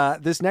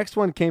 This next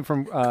one came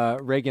from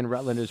Reagan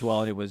Rutland as well,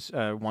 and it was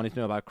wanting to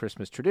know about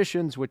Christmas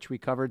traditions, which we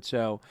covered.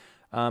 So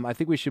I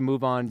think we should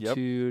move on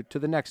to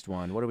the next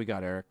one. What do we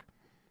got, Eric?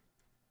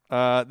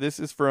 This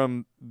is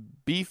from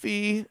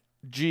Beefy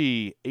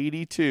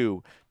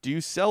G82. Do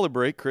you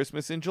celebrate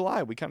Christmas in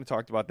July? We kind of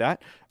talked about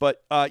that,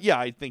 but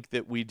I think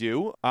that we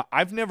do.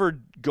 I've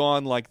never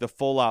gone the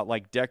full out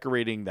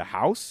decorating the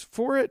house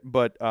for it,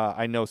 but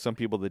I know some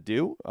people that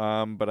do.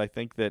 But I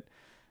think that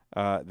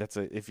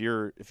if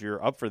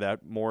you're up for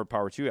that, more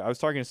power to you. I was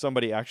talking to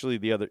somebody actually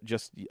the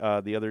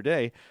other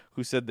day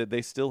who said that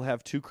they still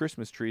have 2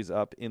 Christmas trees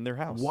up in their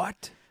house.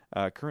 What?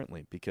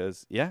 Currently,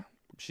 because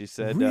she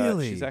said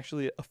she's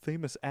actually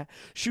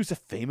she was a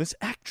famous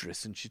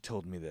actress, and she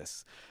told me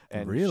this.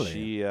 And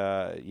she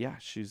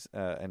she's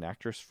an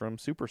actress from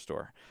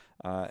Superstore.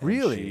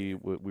 Really?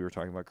 We were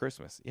talking about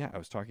Christmas. Yeah, I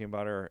was talking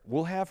about her.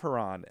 We'll have her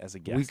on as a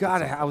guest. We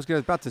got it. I was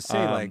about to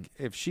say,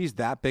 if she's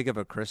that big of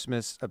a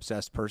Christmas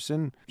obsessed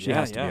person, she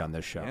has to be on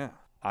this show. Yeah.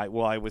 I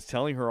was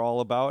telling her all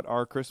about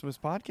our Christmas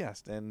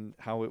podcast and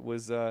how it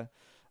was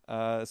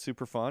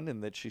super fun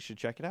and that she should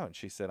check it out. And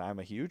she said, I'm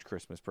a huge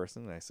Christmas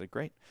person. And I said,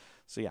 great.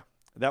 So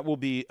that will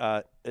be,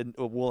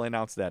 we'll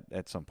announce that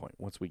at some point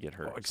once we get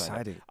her. Oh,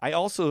 exciting. I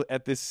also,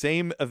 at this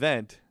same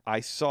event, I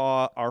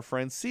saw our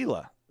friend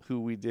Sela,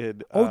 who we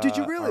did did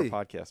you really?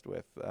 our podcast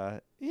with.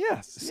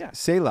 Yes. Yeah.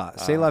 C'est la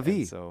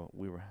vie. So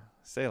we were,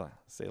 c'est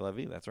la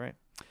vie, that's right.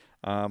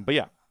 But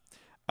yeah.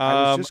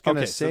 I was just going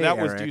to say, so that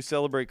was, Eric, do you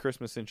celebrate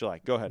Christmas in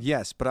July? Go ahead.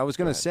 Yes, but I was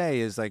going to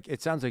say is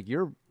it sounds like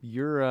you're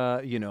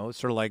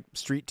sort of like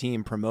street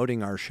team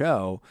promoting our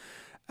show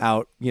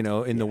out,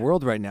 in the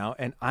world right now.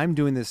 And I'm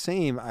doing the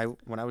same.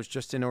 When I was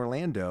just in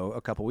Orlando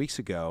a couple weeks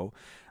ago,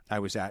 I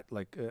was at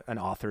an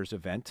author's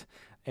event,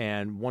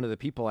 and one of the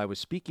people I was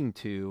speaking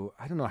to,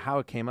 I don't know how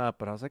it came up,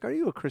 but I was like, are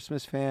you a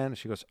Christmas fan?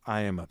 She goes,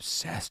 I am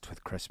obsessed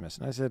with Christmas.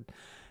 And I said,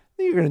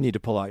 you're going to need to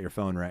pull out your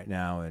phone right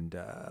now and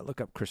look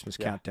up Christmas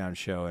Countdown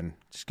Show, and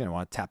just going to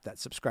want to tap that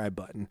subscribe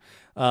button.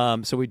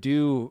 So we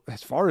do,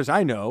 as far as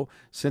I know,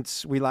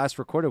 since we last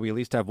recorded, we at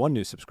least have one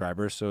new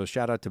subscriber. So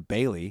shout out to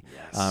Bailey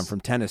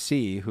from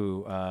Tennessee,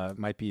 who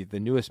might be the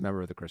newest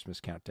member of the Christmas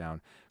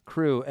Countdown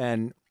crew.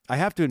 And I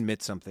have to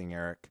admit something,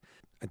 Eric.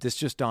 This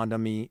just dawned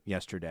on me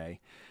yesterday.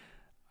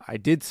 I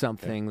did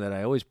something that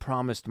I always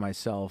promised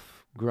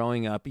myself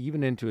growing up,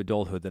 even into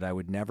adulthood, that I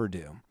would never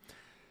do.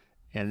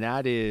 And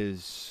that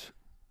is,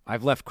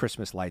 I've left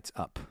Christmas lights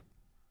up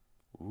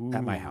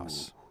at my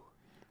house.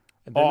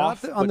 And they're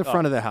not on the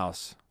front of the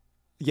house.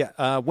 Yeah.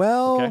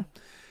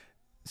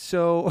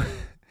 So.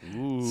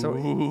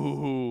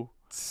 Ooh.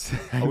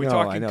 Are we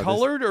talking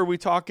colored or are we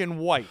talking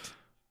white?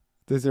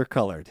 These are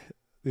colored.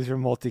 These are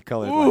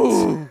multicolored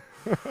lights.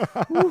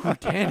 Ooh,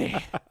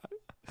 Danny.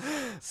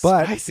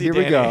 But Spicy, here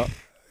Danny. we go.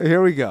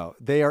 Here we go.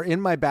 They are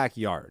in my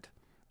backyard.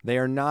 They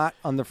are not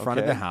on the front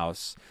of the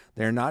house.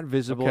 They're not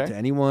visible to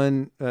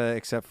anyone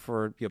except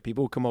for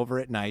people who come over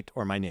at night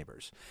or my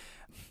neighbors.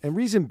 And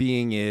reason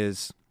being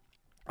is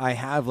I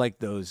have like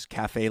those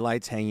cafe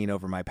lights hanging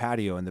over my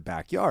patio in the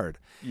backyard.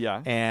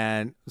 Yeah.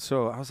 And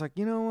so I was like,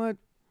 you know what?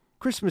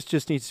 Christmas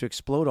just needs to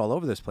explode all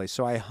over this place.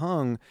 So I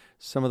hung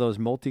some of those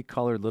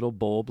multicolored little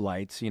bulb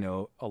lights,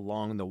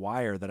 along the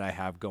wire that I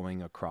have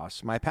going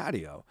across my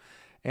patio.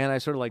 And I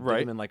sort of like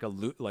did them in like a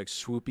like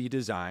swoopy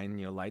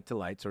design, light to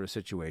light sort of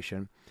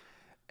situation.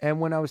 And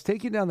when I was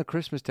taking down the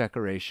Christmas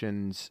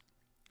decorations,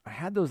 I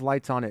had those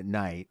lights on at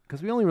night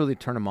because we only really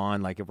turn them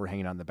on like if we're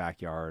hanging out in the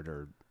backyard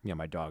or,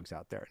 my dog's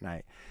out there at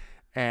night.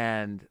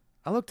 And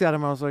I looked at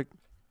them and I was like,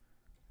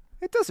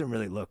 it doesn't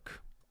really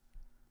look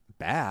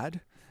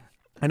bad.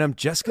 And I'm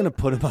just going to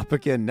put them up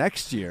again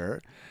next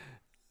year.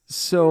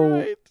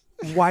 So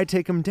why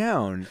take them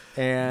down?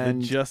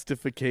 And the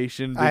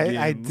justification begins.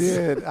 I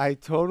did. I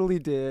totally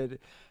did.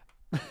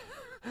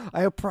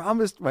 I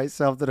promised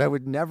myself that I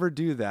would never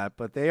do that,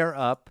 but they are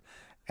up.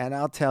 And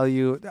I'll tell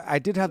you, I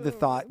did have the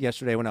thought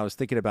yesterday when I was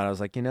thinking about it. I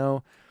was like,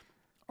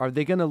 are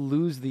they going to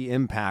lose the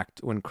impact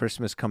when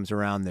Christmas comes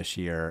around this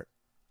year?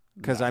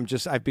 Because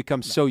I've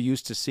become so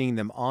used to seeing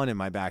them on in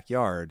my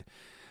backyard.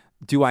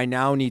 Do I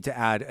now need to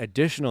add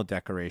additional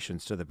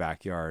decorations to the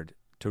backyard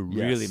to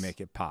really make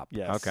it pop?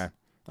 Yes.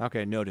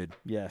 Okay, noted.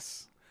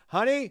 Yes.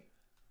 Honey,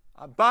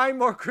 I'm buying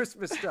more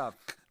Christmas stuff.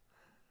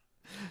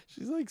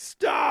 She's like,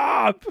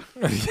 stop.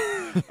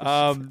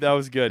 That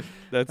was good.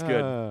 That's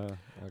good. Okay.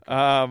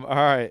 All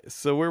right.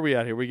 So where are we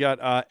at here? We got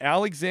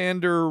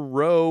Alexander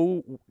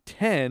Rowe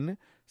 10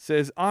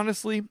 says,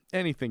 honestly,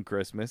 anything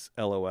Christmas.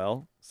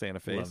 LOL. Santa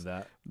face. Love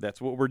that. That's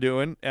what we're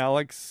doing,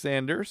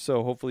 Alexander.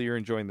 So hopefully you're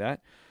enjoying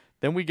that.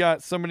 Then we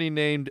got somebody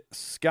named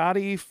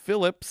Scotty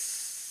Phillips.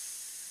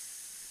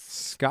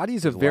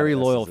 Scotty's a very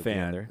loyal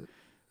fan.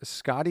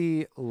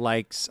 Scotty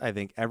likes, I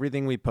think,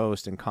 everything we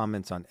post and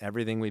comments on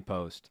everything we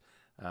post.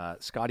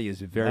 Scotty is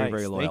very,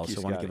 very loyal. Thank you,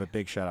 so I want to give a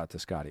big shout out to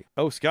Scotty.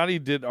 Oh, Scotty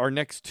did our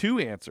next two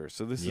answers.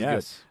 So this is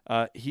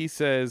good. He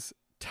says,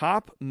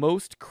 top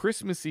most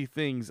Christmassy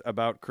things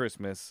about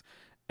Christmas,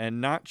 and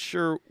not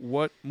sure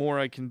what more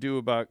I can do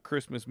about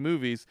Christmas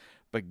movies.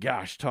 But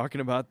gosh, talking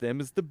about them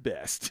is the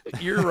best.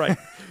 You're right.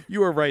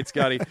 You are right,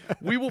 Scotty.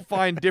 We will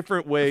find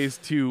different ways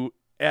to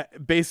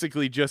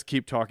basically just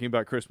keep talking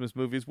about Christmas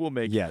movies. We'll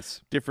make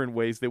different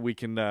ways that we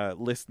can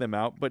list them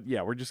out. But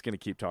yeah, we're just going to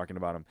keep talking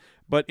about them.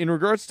 But in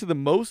regards to the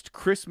most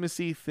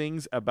Christmassy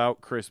things about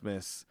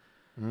Christmas,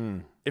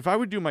 if I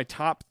would do my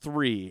top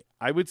three,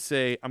 I would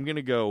say I'm going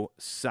to go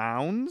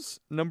sounds,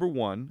 number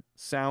one.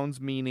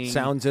 Sounds meaning...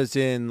 Sounds as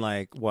in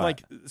like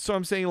what? So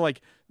I'm saying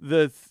like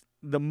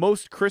the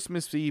most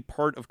Christmassy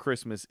part of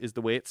Christmas is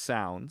the way it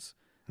sounds.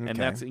 Okay. And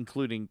that's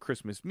including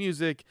Christmas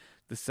music,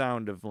 the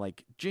sound of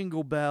like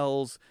jingle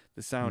bells,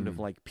 the sound of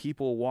like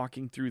people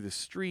walking through the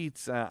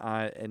streets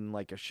and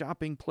like a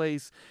shopping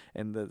place,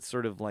 and the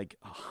sort of like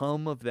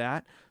hum of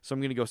that. So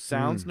I'm going to go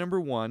sounds number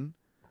one.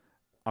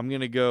 I'm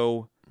going to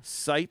go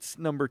sights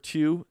number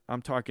two.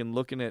 I'm talking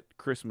looking at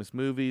Christmas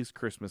movies,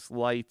 Christmas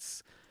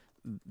lights,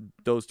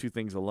 those two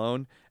things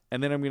alone.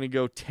 And then I'm going to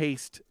go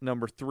taste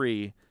number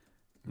three.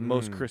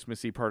 Most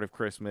Christmassy part of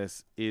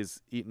Christmas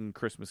is eating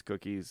Christmas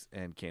cookies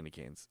and candy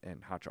canes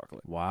and hot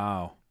chocolate.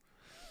 Wow.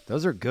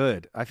 Those are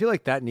good. I feel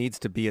like that needs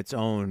to be its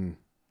own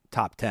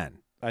top 10,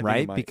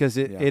 right? Because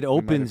it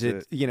opens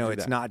it,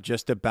 it's not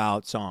just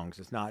about songs.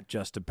 It's not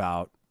just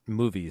about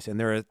movies. And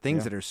there are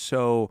things that are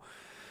so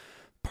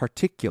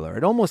particular.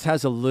 It almost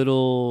has a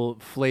little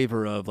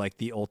flavor of like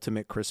the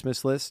ultimate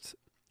Christmas list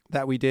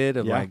that we did.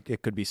 Of like,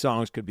 it could be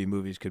songs, could be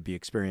movies, could be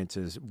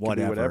experiences,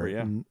 whatever.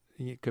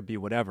 It could be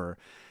whatever.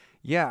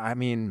 Yeah, I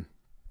mean,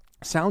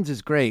 sounds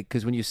is great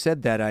because when you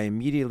said that, I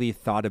immediately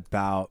thought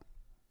about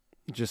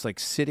just like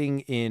sitting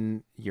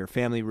in your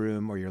family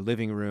room or your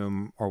living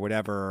room or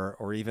whatever,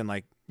 or even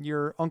like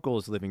your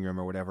uncle's living room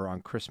or whatever on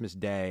Christmas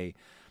Day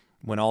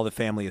when all the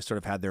family has sort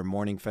of had their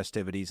morning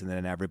festivities and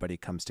then everybody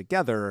comes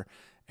together.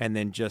 And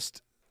then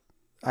just,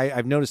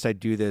 I've noticed I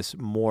do this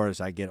more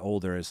as I get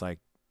older, is like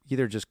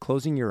either just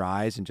closing your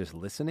eyes and just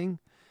listening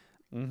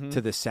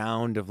to the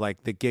sound of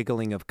like the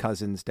giggling of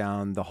cousins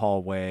down the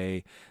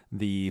hallway,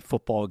 the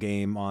football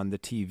game on the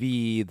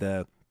TV,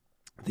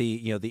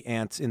 the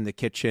aunts in the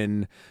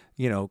kitchen,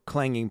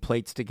 clanging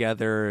plates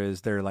together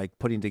as they're like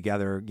putting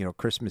together,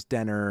 Christmas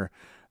dinner.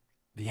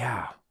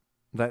 Yeah.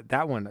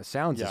 That one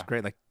sounds is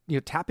great. Like,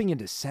 tapping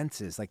into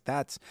senses, like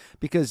that's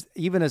because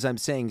even as I'm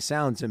saying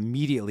sounds,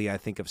 immediately I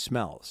think of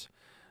smells.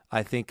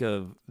 I think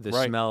of the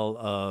smell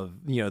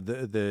of,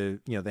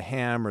 the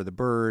ham or the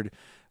bird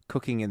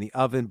cooking in the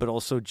oven, but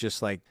also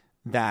just like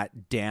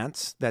that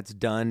dance that's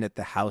done at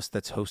the house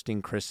that's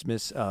hosting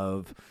Christmas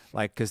of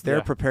like, because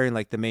they're preparing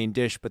like the main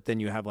dish, but then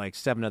you have like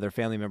 7 other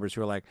family members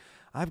who are like,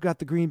 I've got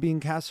the green bean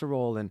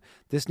casserole and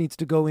this needs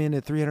to go in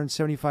at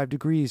 375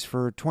 degrees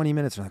for 20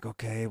 minutes. And like,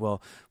 okay,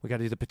 well, we got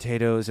to do the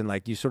potatoes. And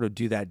like, you sort of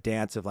do that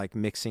dance of like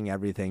mixing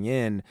everything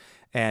in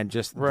and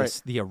just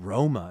the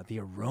aroma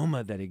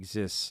that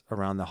exists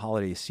around the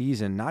holiday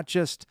season.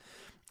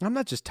 I'm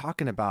not just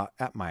talking about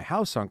at my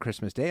house on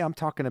Christmas Day. I'm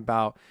talking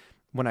about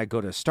when I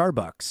go to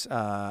Starbucks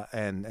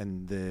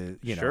and the,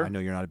 I know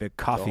you're not a big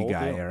coffee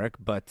guy, Eric,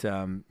 but,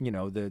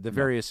 the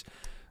various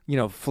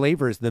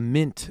flavors, the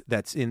mint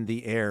that's in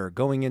the air,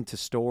 going into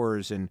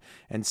stores and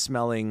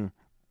smelling,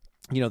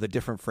 the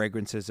different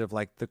fragrances of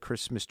like the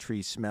Christmas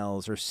tree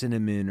smells or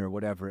cinnamon or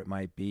whatever it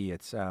might be.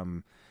 It's,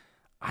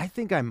 I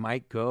think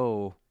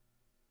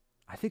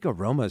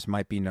aromas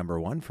might be number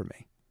one for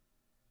me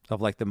of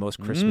like the most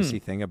Christmassy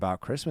thing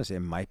about Christmas. It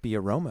might be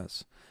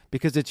aromas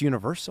because it's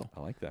universal.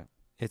 I like that.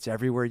 It's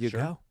everywhere you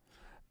go.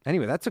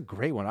 Anyway, that's a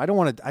great one. I don't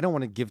want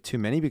to give too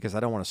many because I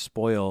don't want to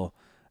spoil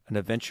an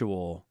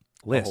eventual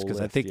list because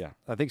I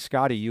think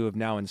Scotty, you have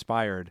now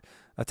inspired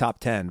a top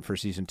 10 for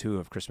season 2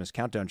 of Christmas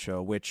Countdown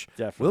Show, which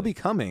will be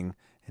coming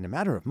in a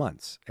matter of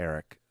months,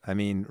 Eric. I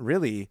mean,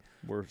 really,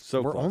 we're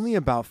close. only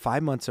about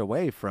 5 months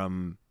away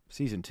from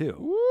season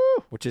 2,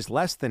 which is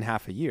less than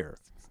half a year.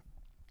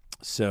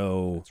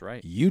 So that's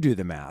right. You do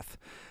the math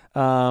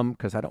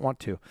because I don't want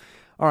to.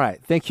 All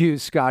right. Thank you,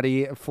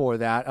 Scotty, for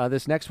that.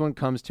 This next one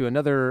comes to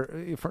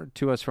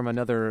us from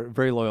another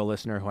very loyal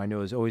listener who I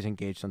know is always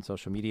engaged on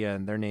social media,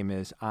 and their name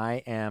is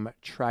I Am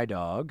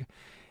Tridog.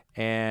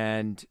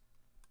 And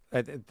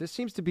this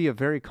seems to be a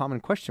very common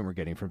question we're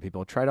getting from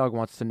people. Tridog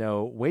wants to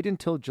know, wait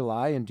until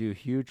July and do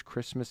huge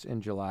Christmas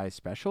in July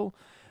special?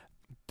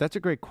 That's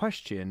a great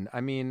question.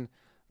 I mean,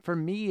 for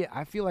me,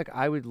 I feel like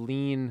I would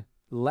lean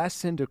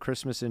less into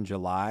Christmas in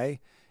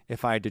July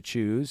if I had to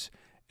choose,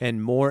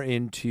 and more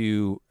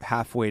into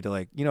halfway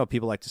to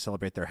people like to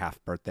celebrate their half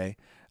birthday.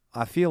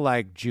 I feel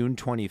like June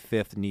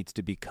 25th needs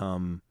to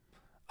become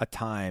a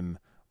time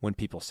when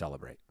people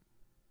celebrate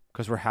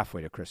because we're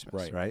halfway to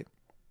Christmas, right?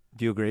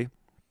 Do you agree?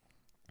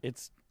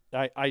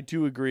 I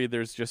do agree.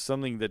 There's just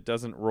something that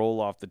doesn't roll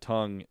off the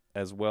tongue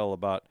as well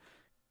about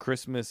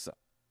Christmas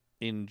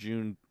on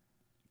June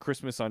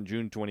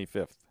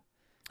 25th.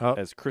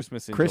 As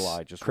Christmas in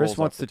July. Chris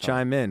wants to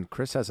chime in.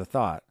 Chris has a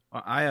thought.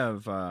 I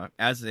have,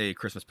 as a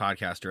Christmas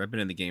podcaster, I've been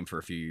in the game for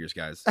a few years,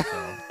 guys, so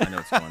I know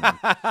what's going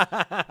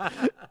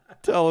on.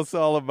 Tell us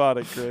all about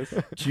it, Chris.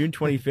 June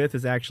 25th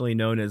is actually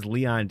known as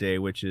Leon Day,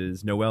 which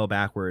is Noel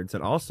backwards,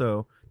 and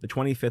also the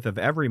 25th of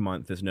every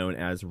month is known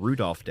as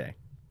Rudolph Day.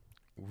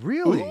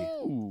 Really?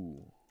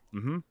 Ooh.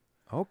 Mm-hmm.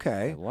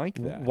 Okay. I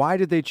like that. Why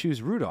did they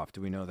choose Rudolph?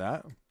 Do we know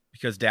that?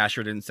 Because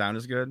Dasher didn't sound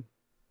as good.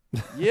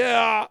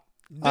 Yeah.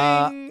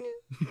 Ding.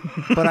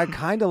 But I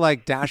kind of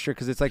like Dasher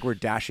because it's like we're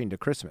dashing to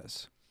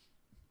Christmas.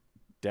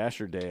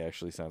 Dasher Day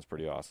actually sounds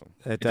pretty awesome.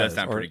 It does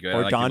sound pretty good.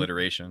 I like the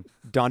alliteration.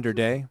 Donder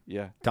Day.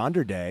 Yeah.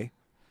 Donder Day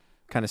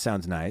kind of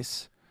sounds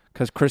nice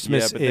because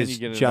Christmas but then is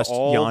you get just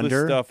all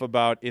yonder. The stuff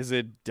about is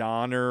it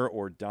Donner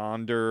or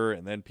Donder,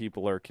 and then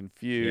people are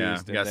confused. Yeah,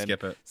 and you gotta then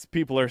skip it.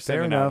 People are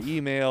sending out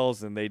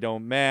emails and they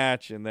don't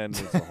match, and then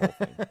it's a whole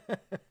thing.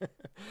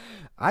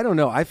 I don't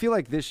know. I feel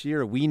like this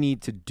year we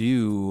need to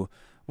do.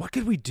 What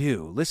could we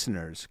do,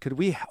 listeners? Could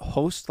we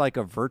host like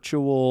a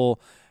virtual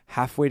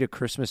halfway to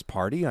Christmas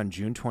party on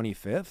June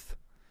 25th?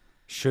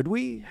 Should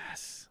we?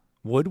 Yes.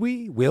 Would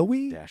we? Will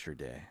we? Dasher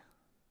Day.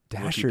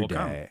 Dasher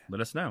Day. Let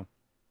us know.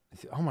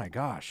 Oh my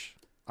gosh.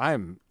 I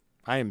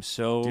am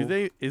so.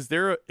 Is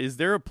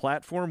there a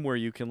platform where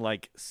you can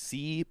like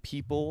see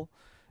people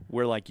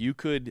where like you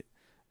could,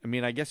 I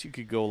mean, I guess you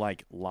could go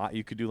like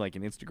you could do like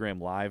an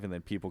Instagram live and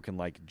then people can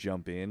like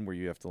jump in where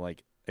you have to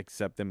like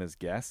accept them as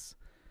guests.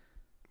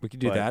 We could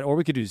do that, or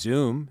we could do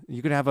Zoom.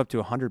 You could have up to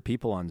 100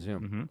 people on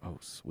Zoom. Mm-hmm. Oh,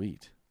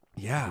 sweet.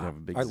 Yeah. Have a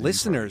big Our Zoom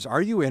listeners, party.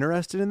 are you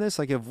interested in this?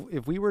 Like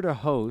if we were to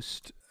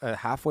host a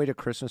halfway to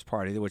Christmas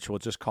party, which we'll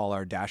just call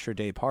our Dasher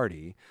Day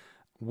party,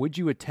 would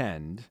you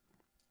attend?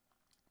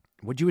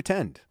 I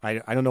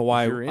don't know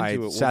why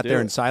I sat there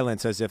in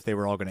silence as if they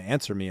were all going to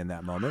answer me in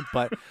that moment,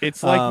 but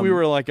it's like we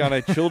were like on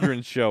a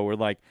children's show. We're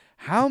like,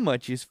 how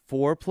much is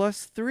 4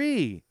 plus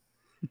 3?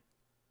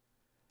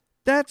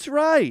 That's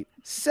right.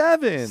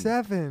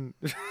 7.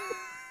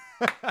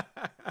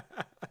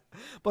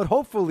 But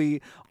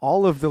hopefully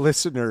all of the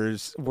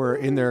listeners were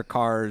in their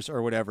cars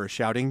or whatever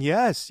shouting,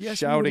 yes,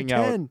 shouting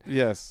out.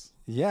 Yes.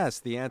 Yes,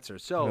 the answer.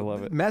 So I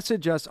love it.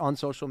 Message us on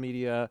social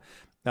media.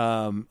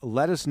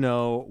 Let us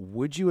know,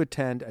 would you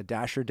attend a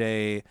Dasher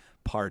Day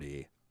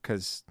party?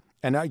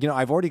 And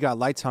I've already got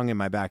lights hung in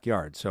my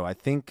backyard. So I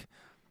think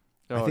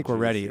we're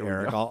ready,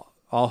 Eric.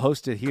 I'll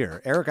host it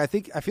here. Eric, I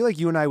feel like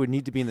you and I would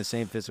need to be in the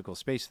same physical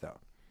space though.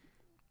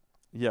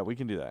 Yeah, we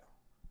can do that.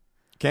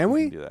 Can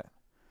we? We can do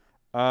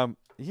that.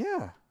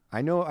 Yeah.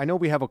 I know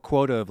we have a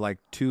quota of like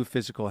 2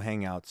 physical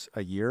hangouts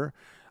a year.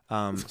 So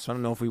I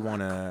don't know if we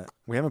want to.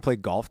 We haven't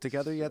played golf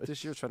together yet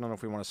this year, so I don't know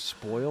if we want to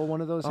spoil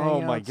one of those hangouts.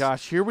 Oh my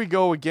gosh, here we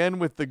go again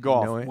with the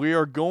golf. You know we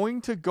are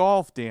going to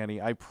golf,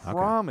 Danny. I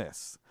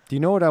promise. Okay. Do you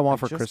know what I want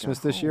for Christmas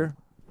this year?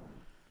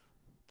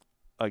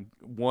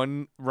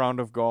 1 round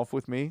of golf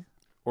with me,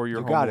 or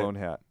your Home Alone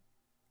hat.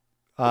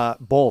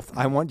 Both.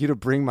 I want you to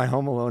bring my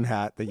Home Alone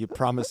hat that you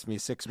promised me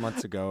 6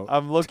 months ago.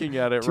 I'm looking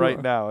at it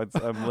right now.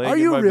 I'm laying Are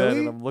in you my really? bed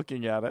and I'm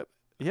looking at it.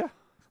 Yeah.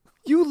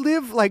 You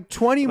live like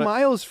 20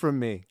 miles from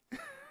me.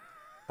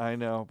 I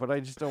know, but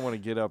I just don't want to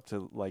get up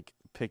to like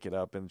pick it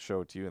up and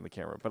show it to you in the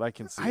camera. But I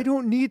can see. I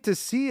don't need to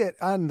see it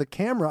on the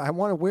camera. I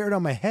want to wear it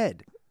on my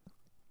head.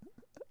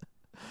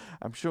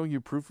 I'm showing you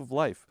proof of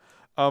life.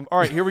 All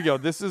right, here we go.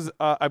 This is,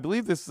 I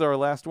believe this is our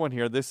last one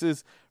here. This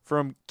is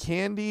from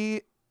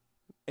Candy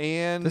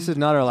and This is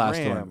not our last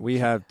Dram. one. We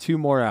have 2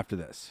 more after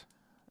this.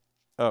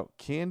 Oh,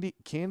 Candy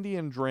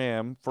and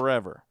Dram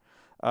Forever.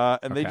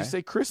 And they Okay. just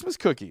say Christmas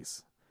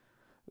cookies.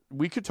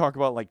 We could talk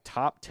about like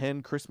top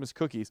 10 Christmas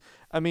cookies.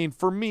 I mean,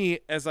 for me,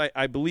 as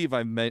I believe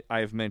I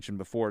have mentioned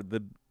before,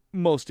 the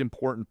most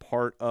important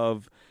part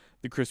of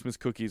the Christmas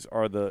cookies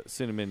are the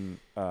cinnamon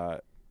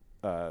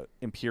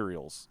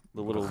Imperials,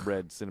 the little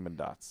red cinnamon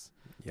dots.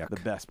 Yuck.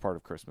 The best part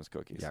of Christmas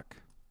cookies. Yuck.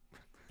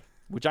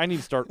 Which I need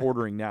to start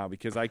ordering now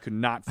because I could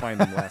not find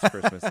them last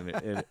Christmas, and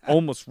it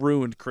almost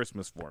ruined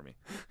Christmas for me.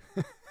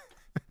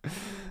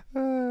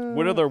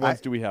 What other ones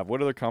do we have?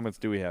 What other comments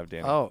do we have,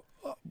 Danny? Oh,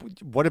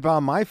 what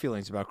about my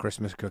feelings about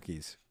Christmas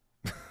cookies?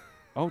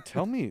 Oh,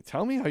 tell me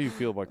how you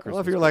feel about Christmas.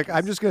 Well, if you're like, cookies.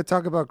 I'm just going to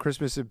talk about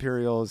Christmas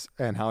Imperials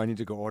and how I need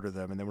to go order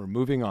them, and then we're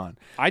moving on.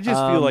 I just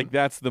feel like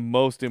that's the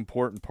most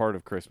important part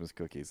of Christmas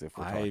cookies. If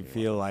we're I talking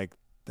feel like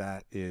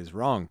that is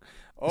wrong.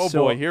 oh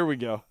So- boy, here we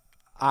go.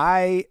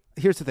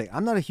 Here's the thing.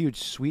 I'm not a huge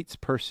sweets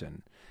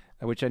person,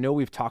 which I know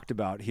we've talked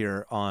about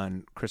here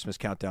on Christmas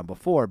Countdown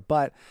before,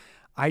 but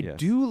I Yes.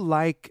 do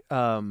like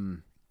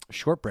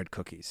shortbread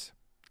cookies.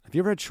 Have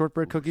you ever had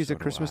shortbread cookies so at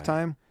do Christmas I.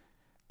 time?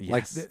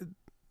 Like Yes.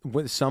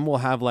 some will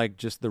have like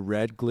just the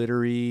red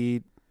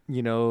glittery,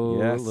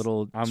 Yes.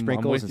 little I'm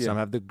sprinkles, with and you. some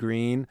have the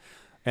green,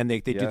 and they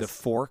do the Yes.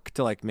 fork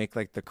to like make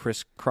like the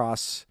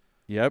crisscross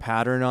Yep.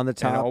 pattern on the And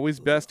top. always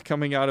best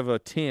coming out of a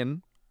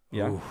tin.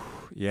 Yeah. Ooh,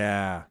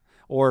 yeah.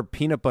 Or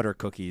peanut butter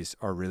cookies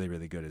are really,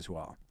 really good as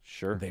well.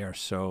 Sure. They are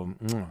so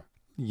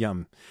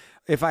yum.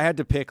 If I had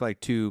to pick like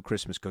 2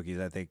 Christmas cookies,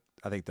 I think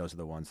those are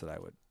the ones that I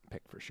would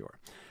pick for sure.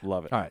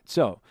 Love it. All right,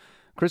 so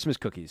Christmas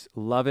cookies,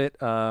 love it.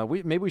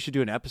 Maybe we should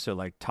do an episode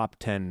like top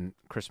 10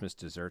 Christmas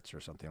desserts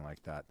or something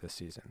like that this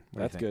season. What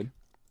do you That's think? good.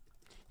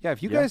 Yeah,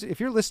 if you guys,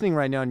 if you're listening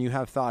right now and you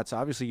have thoughts,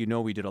 obviously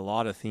we did a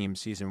lot of themes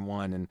season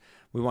 1, and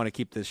we want to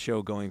keep this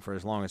show going for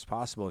as long as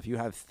possible. If you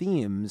have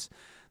themes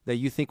that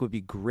you think would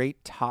be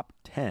great top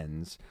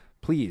 10s,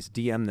 please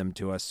DM them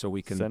to us so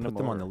we can Send put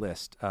them on the over.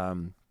 list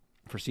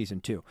for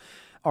season 2.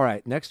 All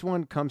right, next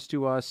one comes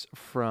to us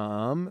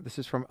from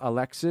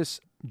Alexis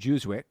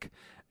Juswick,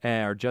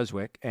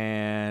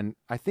 and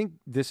I think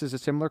this is a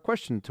similar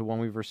question to one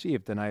we've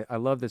received, and I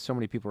love that so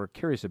many people are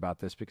curious about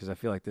this because I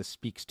feel like this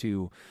speaks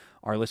to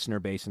our listener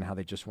base and how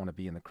they just want to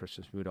be in the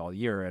Christmas mood all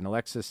year. And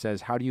Alexis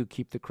says, how do you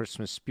keep the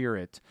Christmas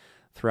spirit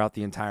throughout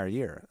the entire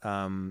year?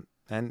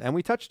 And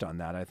we touched on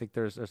that. I think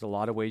there's a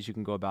lot of ways you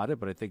can go about it,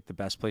 but I think the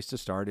best place to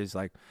start is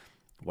like,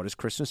 what does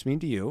Christmas mean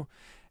to you?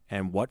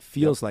 And what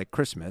feels like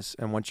Christmas?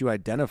 And once you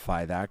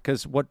identify that,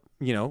 because what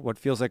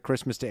feels like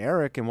Christmas to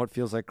Eric and what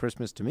feels like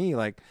Christmas to me,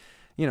 like,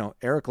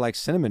 Eric likes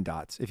cinnamon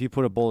dots. If you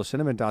put a bowl of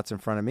cinnamon dots in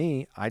front of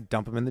me, I'd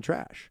dump them in the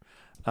trash.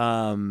 Just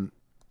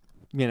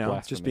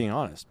Blasphemy. being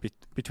honest,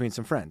 between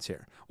some friends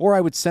here. Or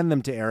I would send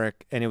them to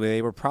Eric anyway.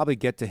 They would probably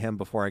get to him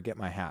before I get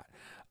my hat,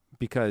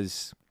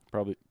 because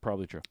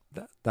Probably true.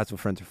 that's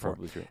what friends are for.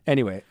 Probably true.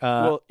 Anyway,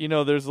 Well,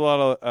 there's a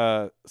lot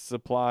of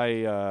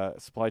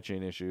supply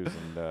chain issues,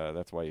 and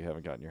that's why you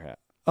haven't gotten your hat.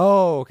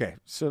 oh, okay.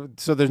 So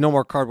there's no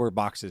more cardboard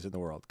boxes in the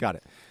world. Got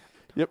it.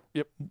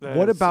 Yep.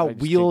 What about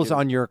wheels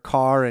on your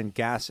car and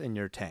gas in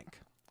your tank?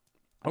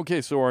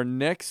 Okay, so our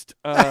next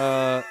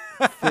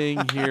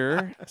thing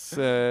here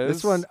says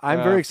This one,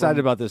 I'm very excited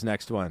about this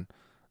next one.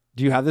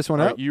 Do you have this one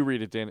All up? right, you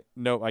read it, Dan.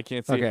 No, I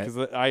can't see it Okay.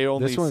 because I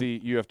only This one- see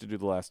you have to do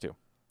the last 2.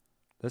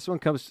 This one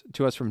comes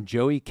to us from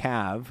Joey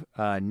Cav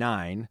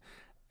 9,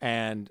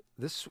 and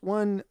this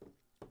one,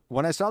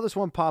 when I saw this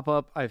one pop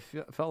up, I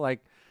felt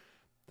like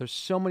there's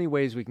so many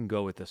ways we can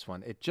go with this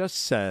one. It just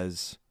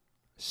says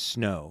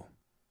snow.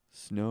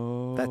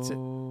 Snow. That's it.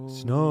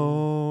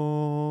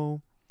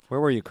 Snow. Where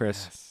were you,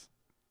 Chris? Yes.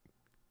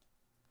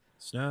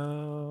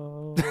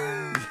 Snow.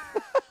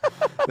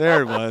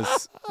 There it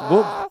was.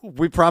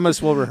 We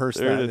promise we'll rehearse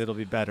There it that. is. It'll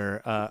be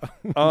better.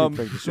 when we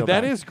bring the show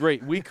That back. is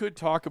great. We could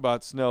talk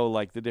about snow,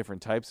 like the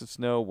different types of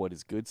snow. What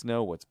is good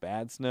snow? What's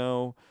bad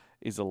snow?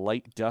 Is a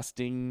light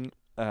dusting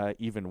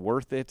even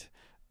worth it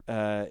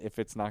if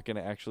it's not going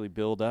to actually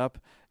build up?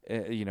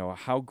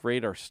 How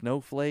great are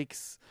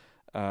snowflakes?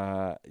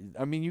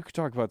 You could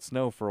talk about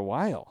snow for a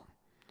while.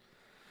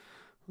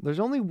 There's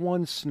only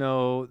one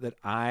snow that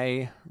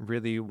I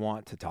really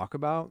want to talk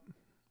about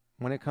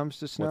when it comes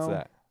to snow. What's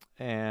that?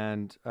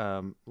 And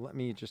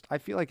I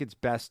feel like it's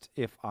best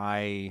if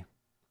I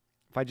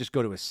just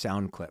go to a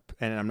sound clip.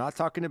 And I'm not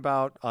talking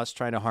about us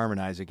trying to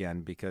harmonize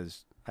again,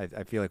 because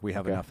I feel like we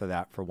have Okay. enough of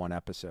that for one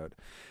episode.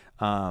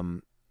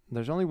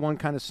 There's only one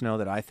kind of snow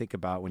that I think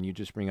about when you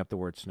just bring up the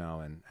word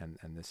snow, and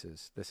this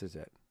is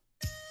it.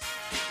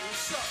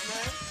 What's up,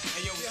 man?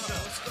 Hey, yo,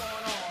 what's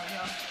going on,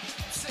 yo?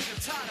 I'm sick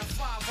and tired of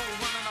 5-0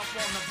 running up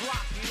on the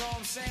block, you know what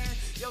I'm saying?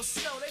 Yo,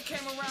 Snow, they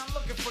came around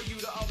looking for you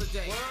the other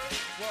day.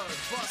 Word,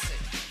 bust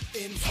it.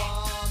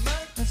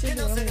 Informer, you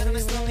know, say that I'm a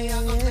snowman,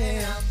 I'm a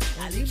man.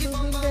 I like you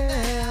bum bum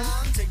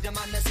down. Take the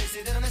man that says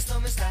that I'm a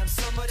snowman, stamp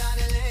somewhere down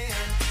the lane.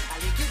 I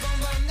like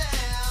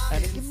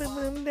you bum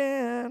bum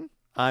down. Down.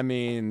 I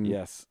mean,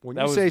 Yes. when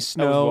That you was- say that was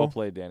snow, well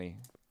played, Danny.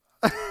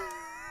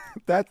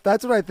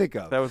 that's what I think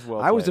of. That was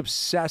well I was played.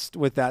 obsessed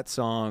with that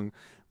song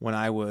when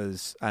I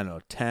was, I don't know,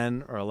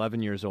 10 or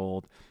 11 years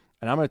old.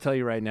 And I'm going to tell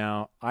you right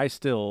now, I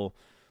still,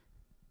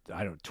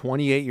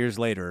 28 years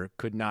later,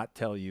 could not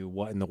tell you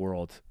what in the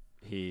world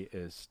he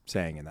is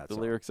saying in that The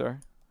song. lyrics are?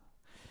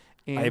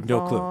 I have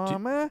no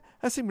clue.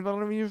 I see me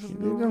on you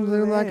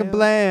Like a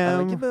blam.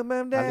 I like you, boom,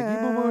 boom, I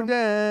like you, boom, boom,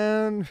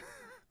 down. down.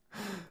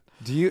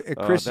 Do you,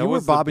 Chris? that You were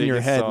was the bobbing your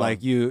biggest head song.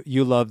 like you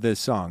love this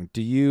song.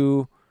 Do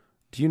you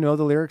know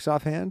the lyrics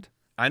offhand?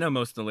 I know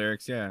most of the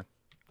lyrics. Yeah.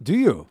 Do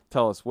you?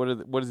 Tell us, what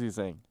is he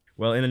saying?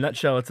 Well, in a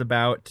nutshell, it's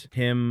about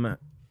him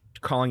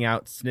calling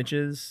out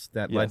snitches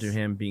that led to Yes.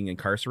 him being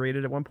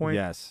incarcerated at one point.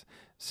 Yes.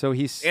 So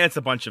he's And it's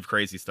a bunch of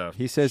crazy stuff.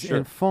 he says, Sure.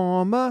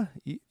 "Informer,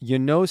 you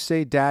know,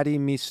 say daddy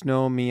me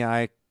snow me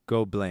I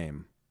go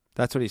blame."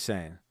 That's what he's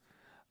saying.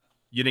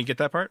 You didn't get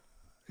that part?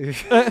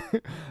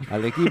 I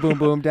lick you boom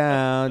boom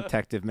down.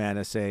 Detective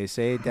man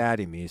say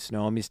daddy me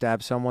snow me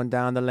stab someone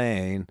down the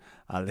lane.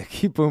 I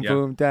lick you boom Yeah.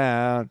 boom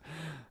down.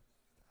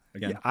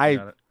 Again, Yeah, I-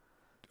 got it.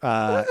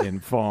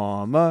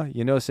 Informer,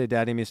 you know, say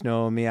daddy me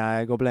snow me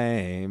I go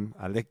blame.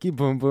 I lick you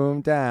boom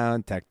boom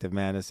down. Detective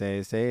man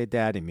say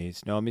daddy me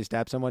snow me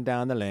stab someone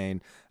down the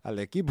lane. I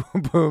lick you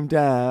boom boom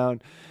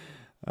down.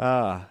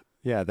 Yeah,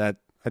 that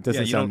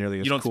doesn't you sound don't, nearly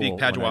as you don't cool. speak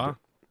when I patois? do-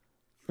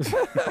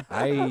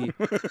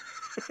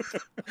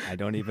 I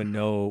don't even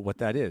know what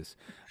that is.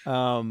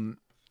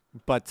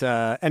 But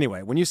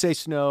anyway, when you say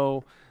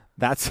snow,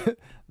 that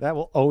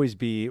will always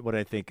be what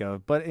I think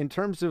of. But in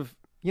terms of,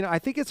 I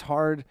think it's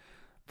hard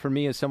for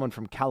me as someone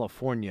from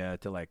California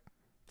to like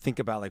think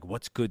about like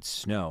what's good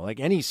snow. Like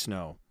any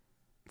snow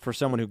for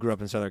someone who grew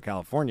up in Southern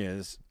California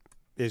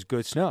is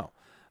good snow.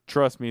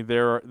 Trust me,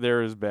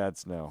 there is bad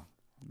snow.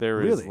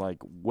 There is Really? like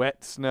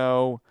wet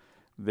snow.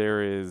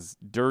 There is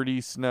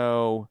dirty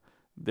snow.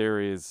 There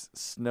is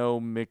snow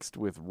mixed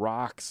with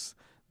rocks.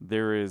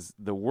 There is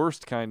the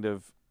worst kind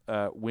of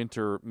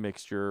winter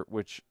mixture,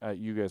 which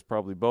you guys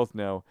probably both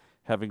know,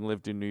 having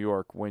lived in New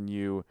York.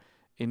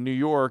 In New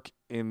York,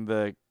 in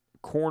the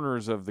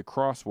corners of the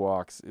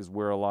crosswalks is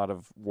where a lot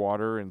of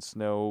water and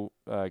snow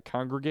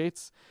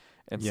congregates.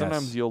 And Yes.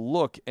 sometimes you'll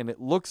look, and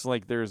it looks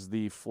like there's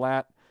the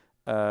flat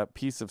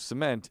piece of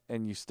cement,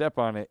 and you step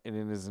on it, and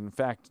it is in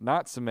fact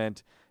not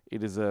cement.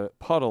 It is a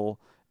puddle,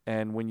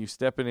 and when you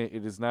step in it,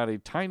 it is not a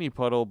tiny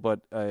puddle,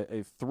 but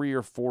a 3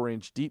 or 4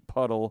 inch deep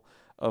puddle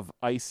of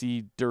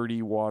icy,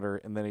 dirty water,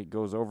 and then it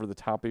goes over the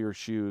top of your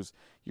shoes.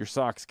 Your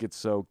socks get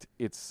soaked.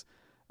 It's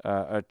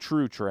a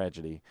true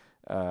tragedy.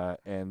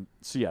 And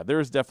so, yeah, there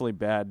is definitely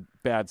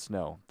bad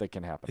snow that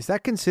can happen. Is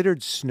that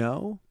considered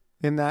snow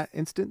in that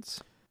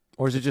instance?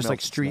 Or is it just like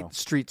melted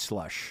street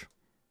slush?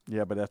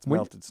 Yeah, but that's When-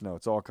 melted snow.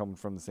 It's all coming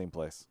from the same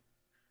place.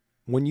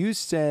 When you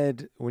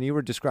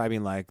were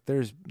describing like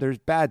there's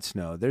bad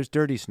snow, there's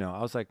dirty snow,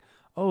 I was like,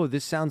 oh,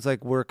 this sounds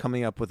like we're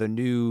coming up with a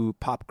new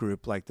pop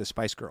group like the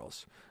Spice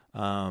Girls,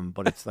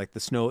 but it's like the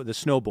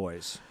Snow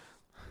Boys.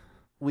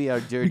 We are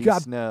dirty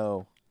got-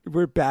 snow.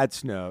 We're bad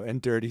snow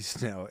and dirty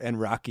snow and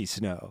rocky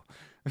snow.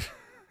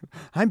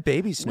 I'm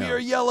baby snow. We are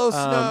yellow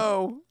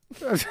snow.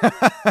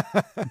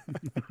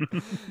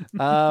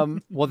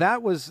 Well,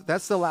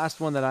 that's the last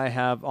one that I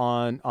have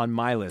on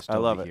my list. I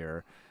love over it.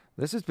 here.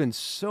 This has been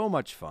so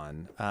much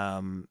fun.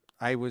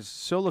 I was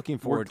so looking We're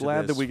forward to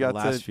glad this that we for the got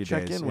last to few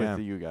check days. in Yeah.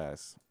 with you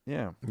guys.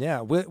 Yeah.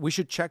 Yeah, we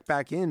should check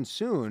back in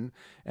soon.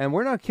 And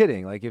we're not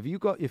kidding. Like if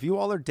you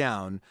all are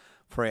down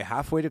for a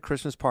halfway to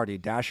Christmas party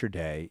Dasher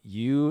Day,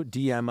 you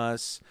DM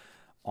us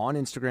on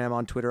Instagram,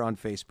 on Twitter, on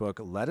Facebook.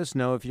 Let us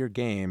know if you're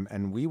game,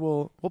 and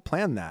we'll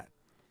plan that.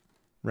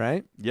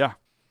 Right? Yeah.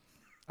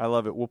 I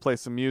love it. We'll play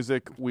some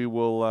music. We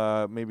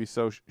will maybe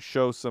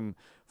show some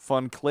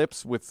fun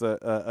clips with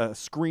a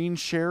screen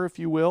share, if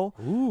you will.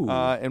 Ooh.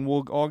 And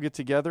we'll all get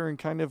together and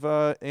kind of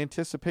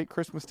anticipate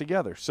Christmas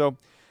together. So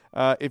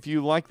if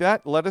you like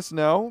that, let us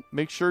know.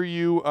 Make sure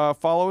you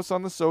follow us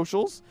on the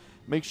socials.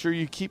 Make sure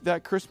you keep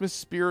that Christmas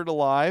spirit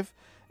alive.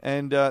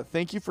 And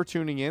thank you for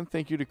tuning in.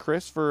 Thank you to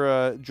Chris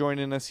for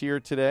joining us here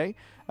today.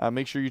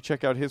 Make sure you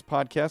check out his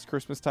podcast,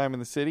 Christmas Time in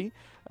the City.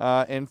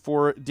 And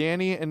for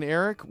Danny and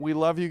Eric, we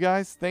love you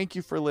guys. Thank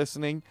you for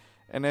listening.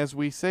 And as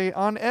we say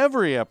on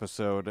every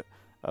episode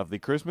of the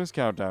Christmas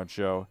Countdown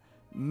Show,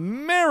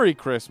 Merry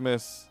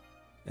Christmas.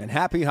 And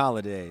happy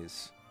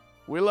holidays.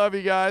 We love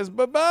you guys.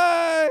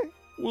 Bye-bye.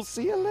 We'll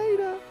see you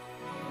later.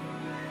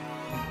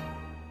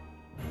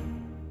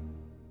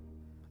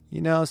 You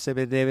know,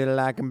 sibby David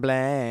like and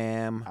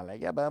blam. I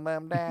like a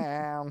bum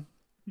down.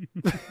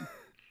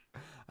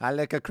 I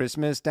like a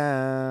Christmas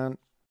down.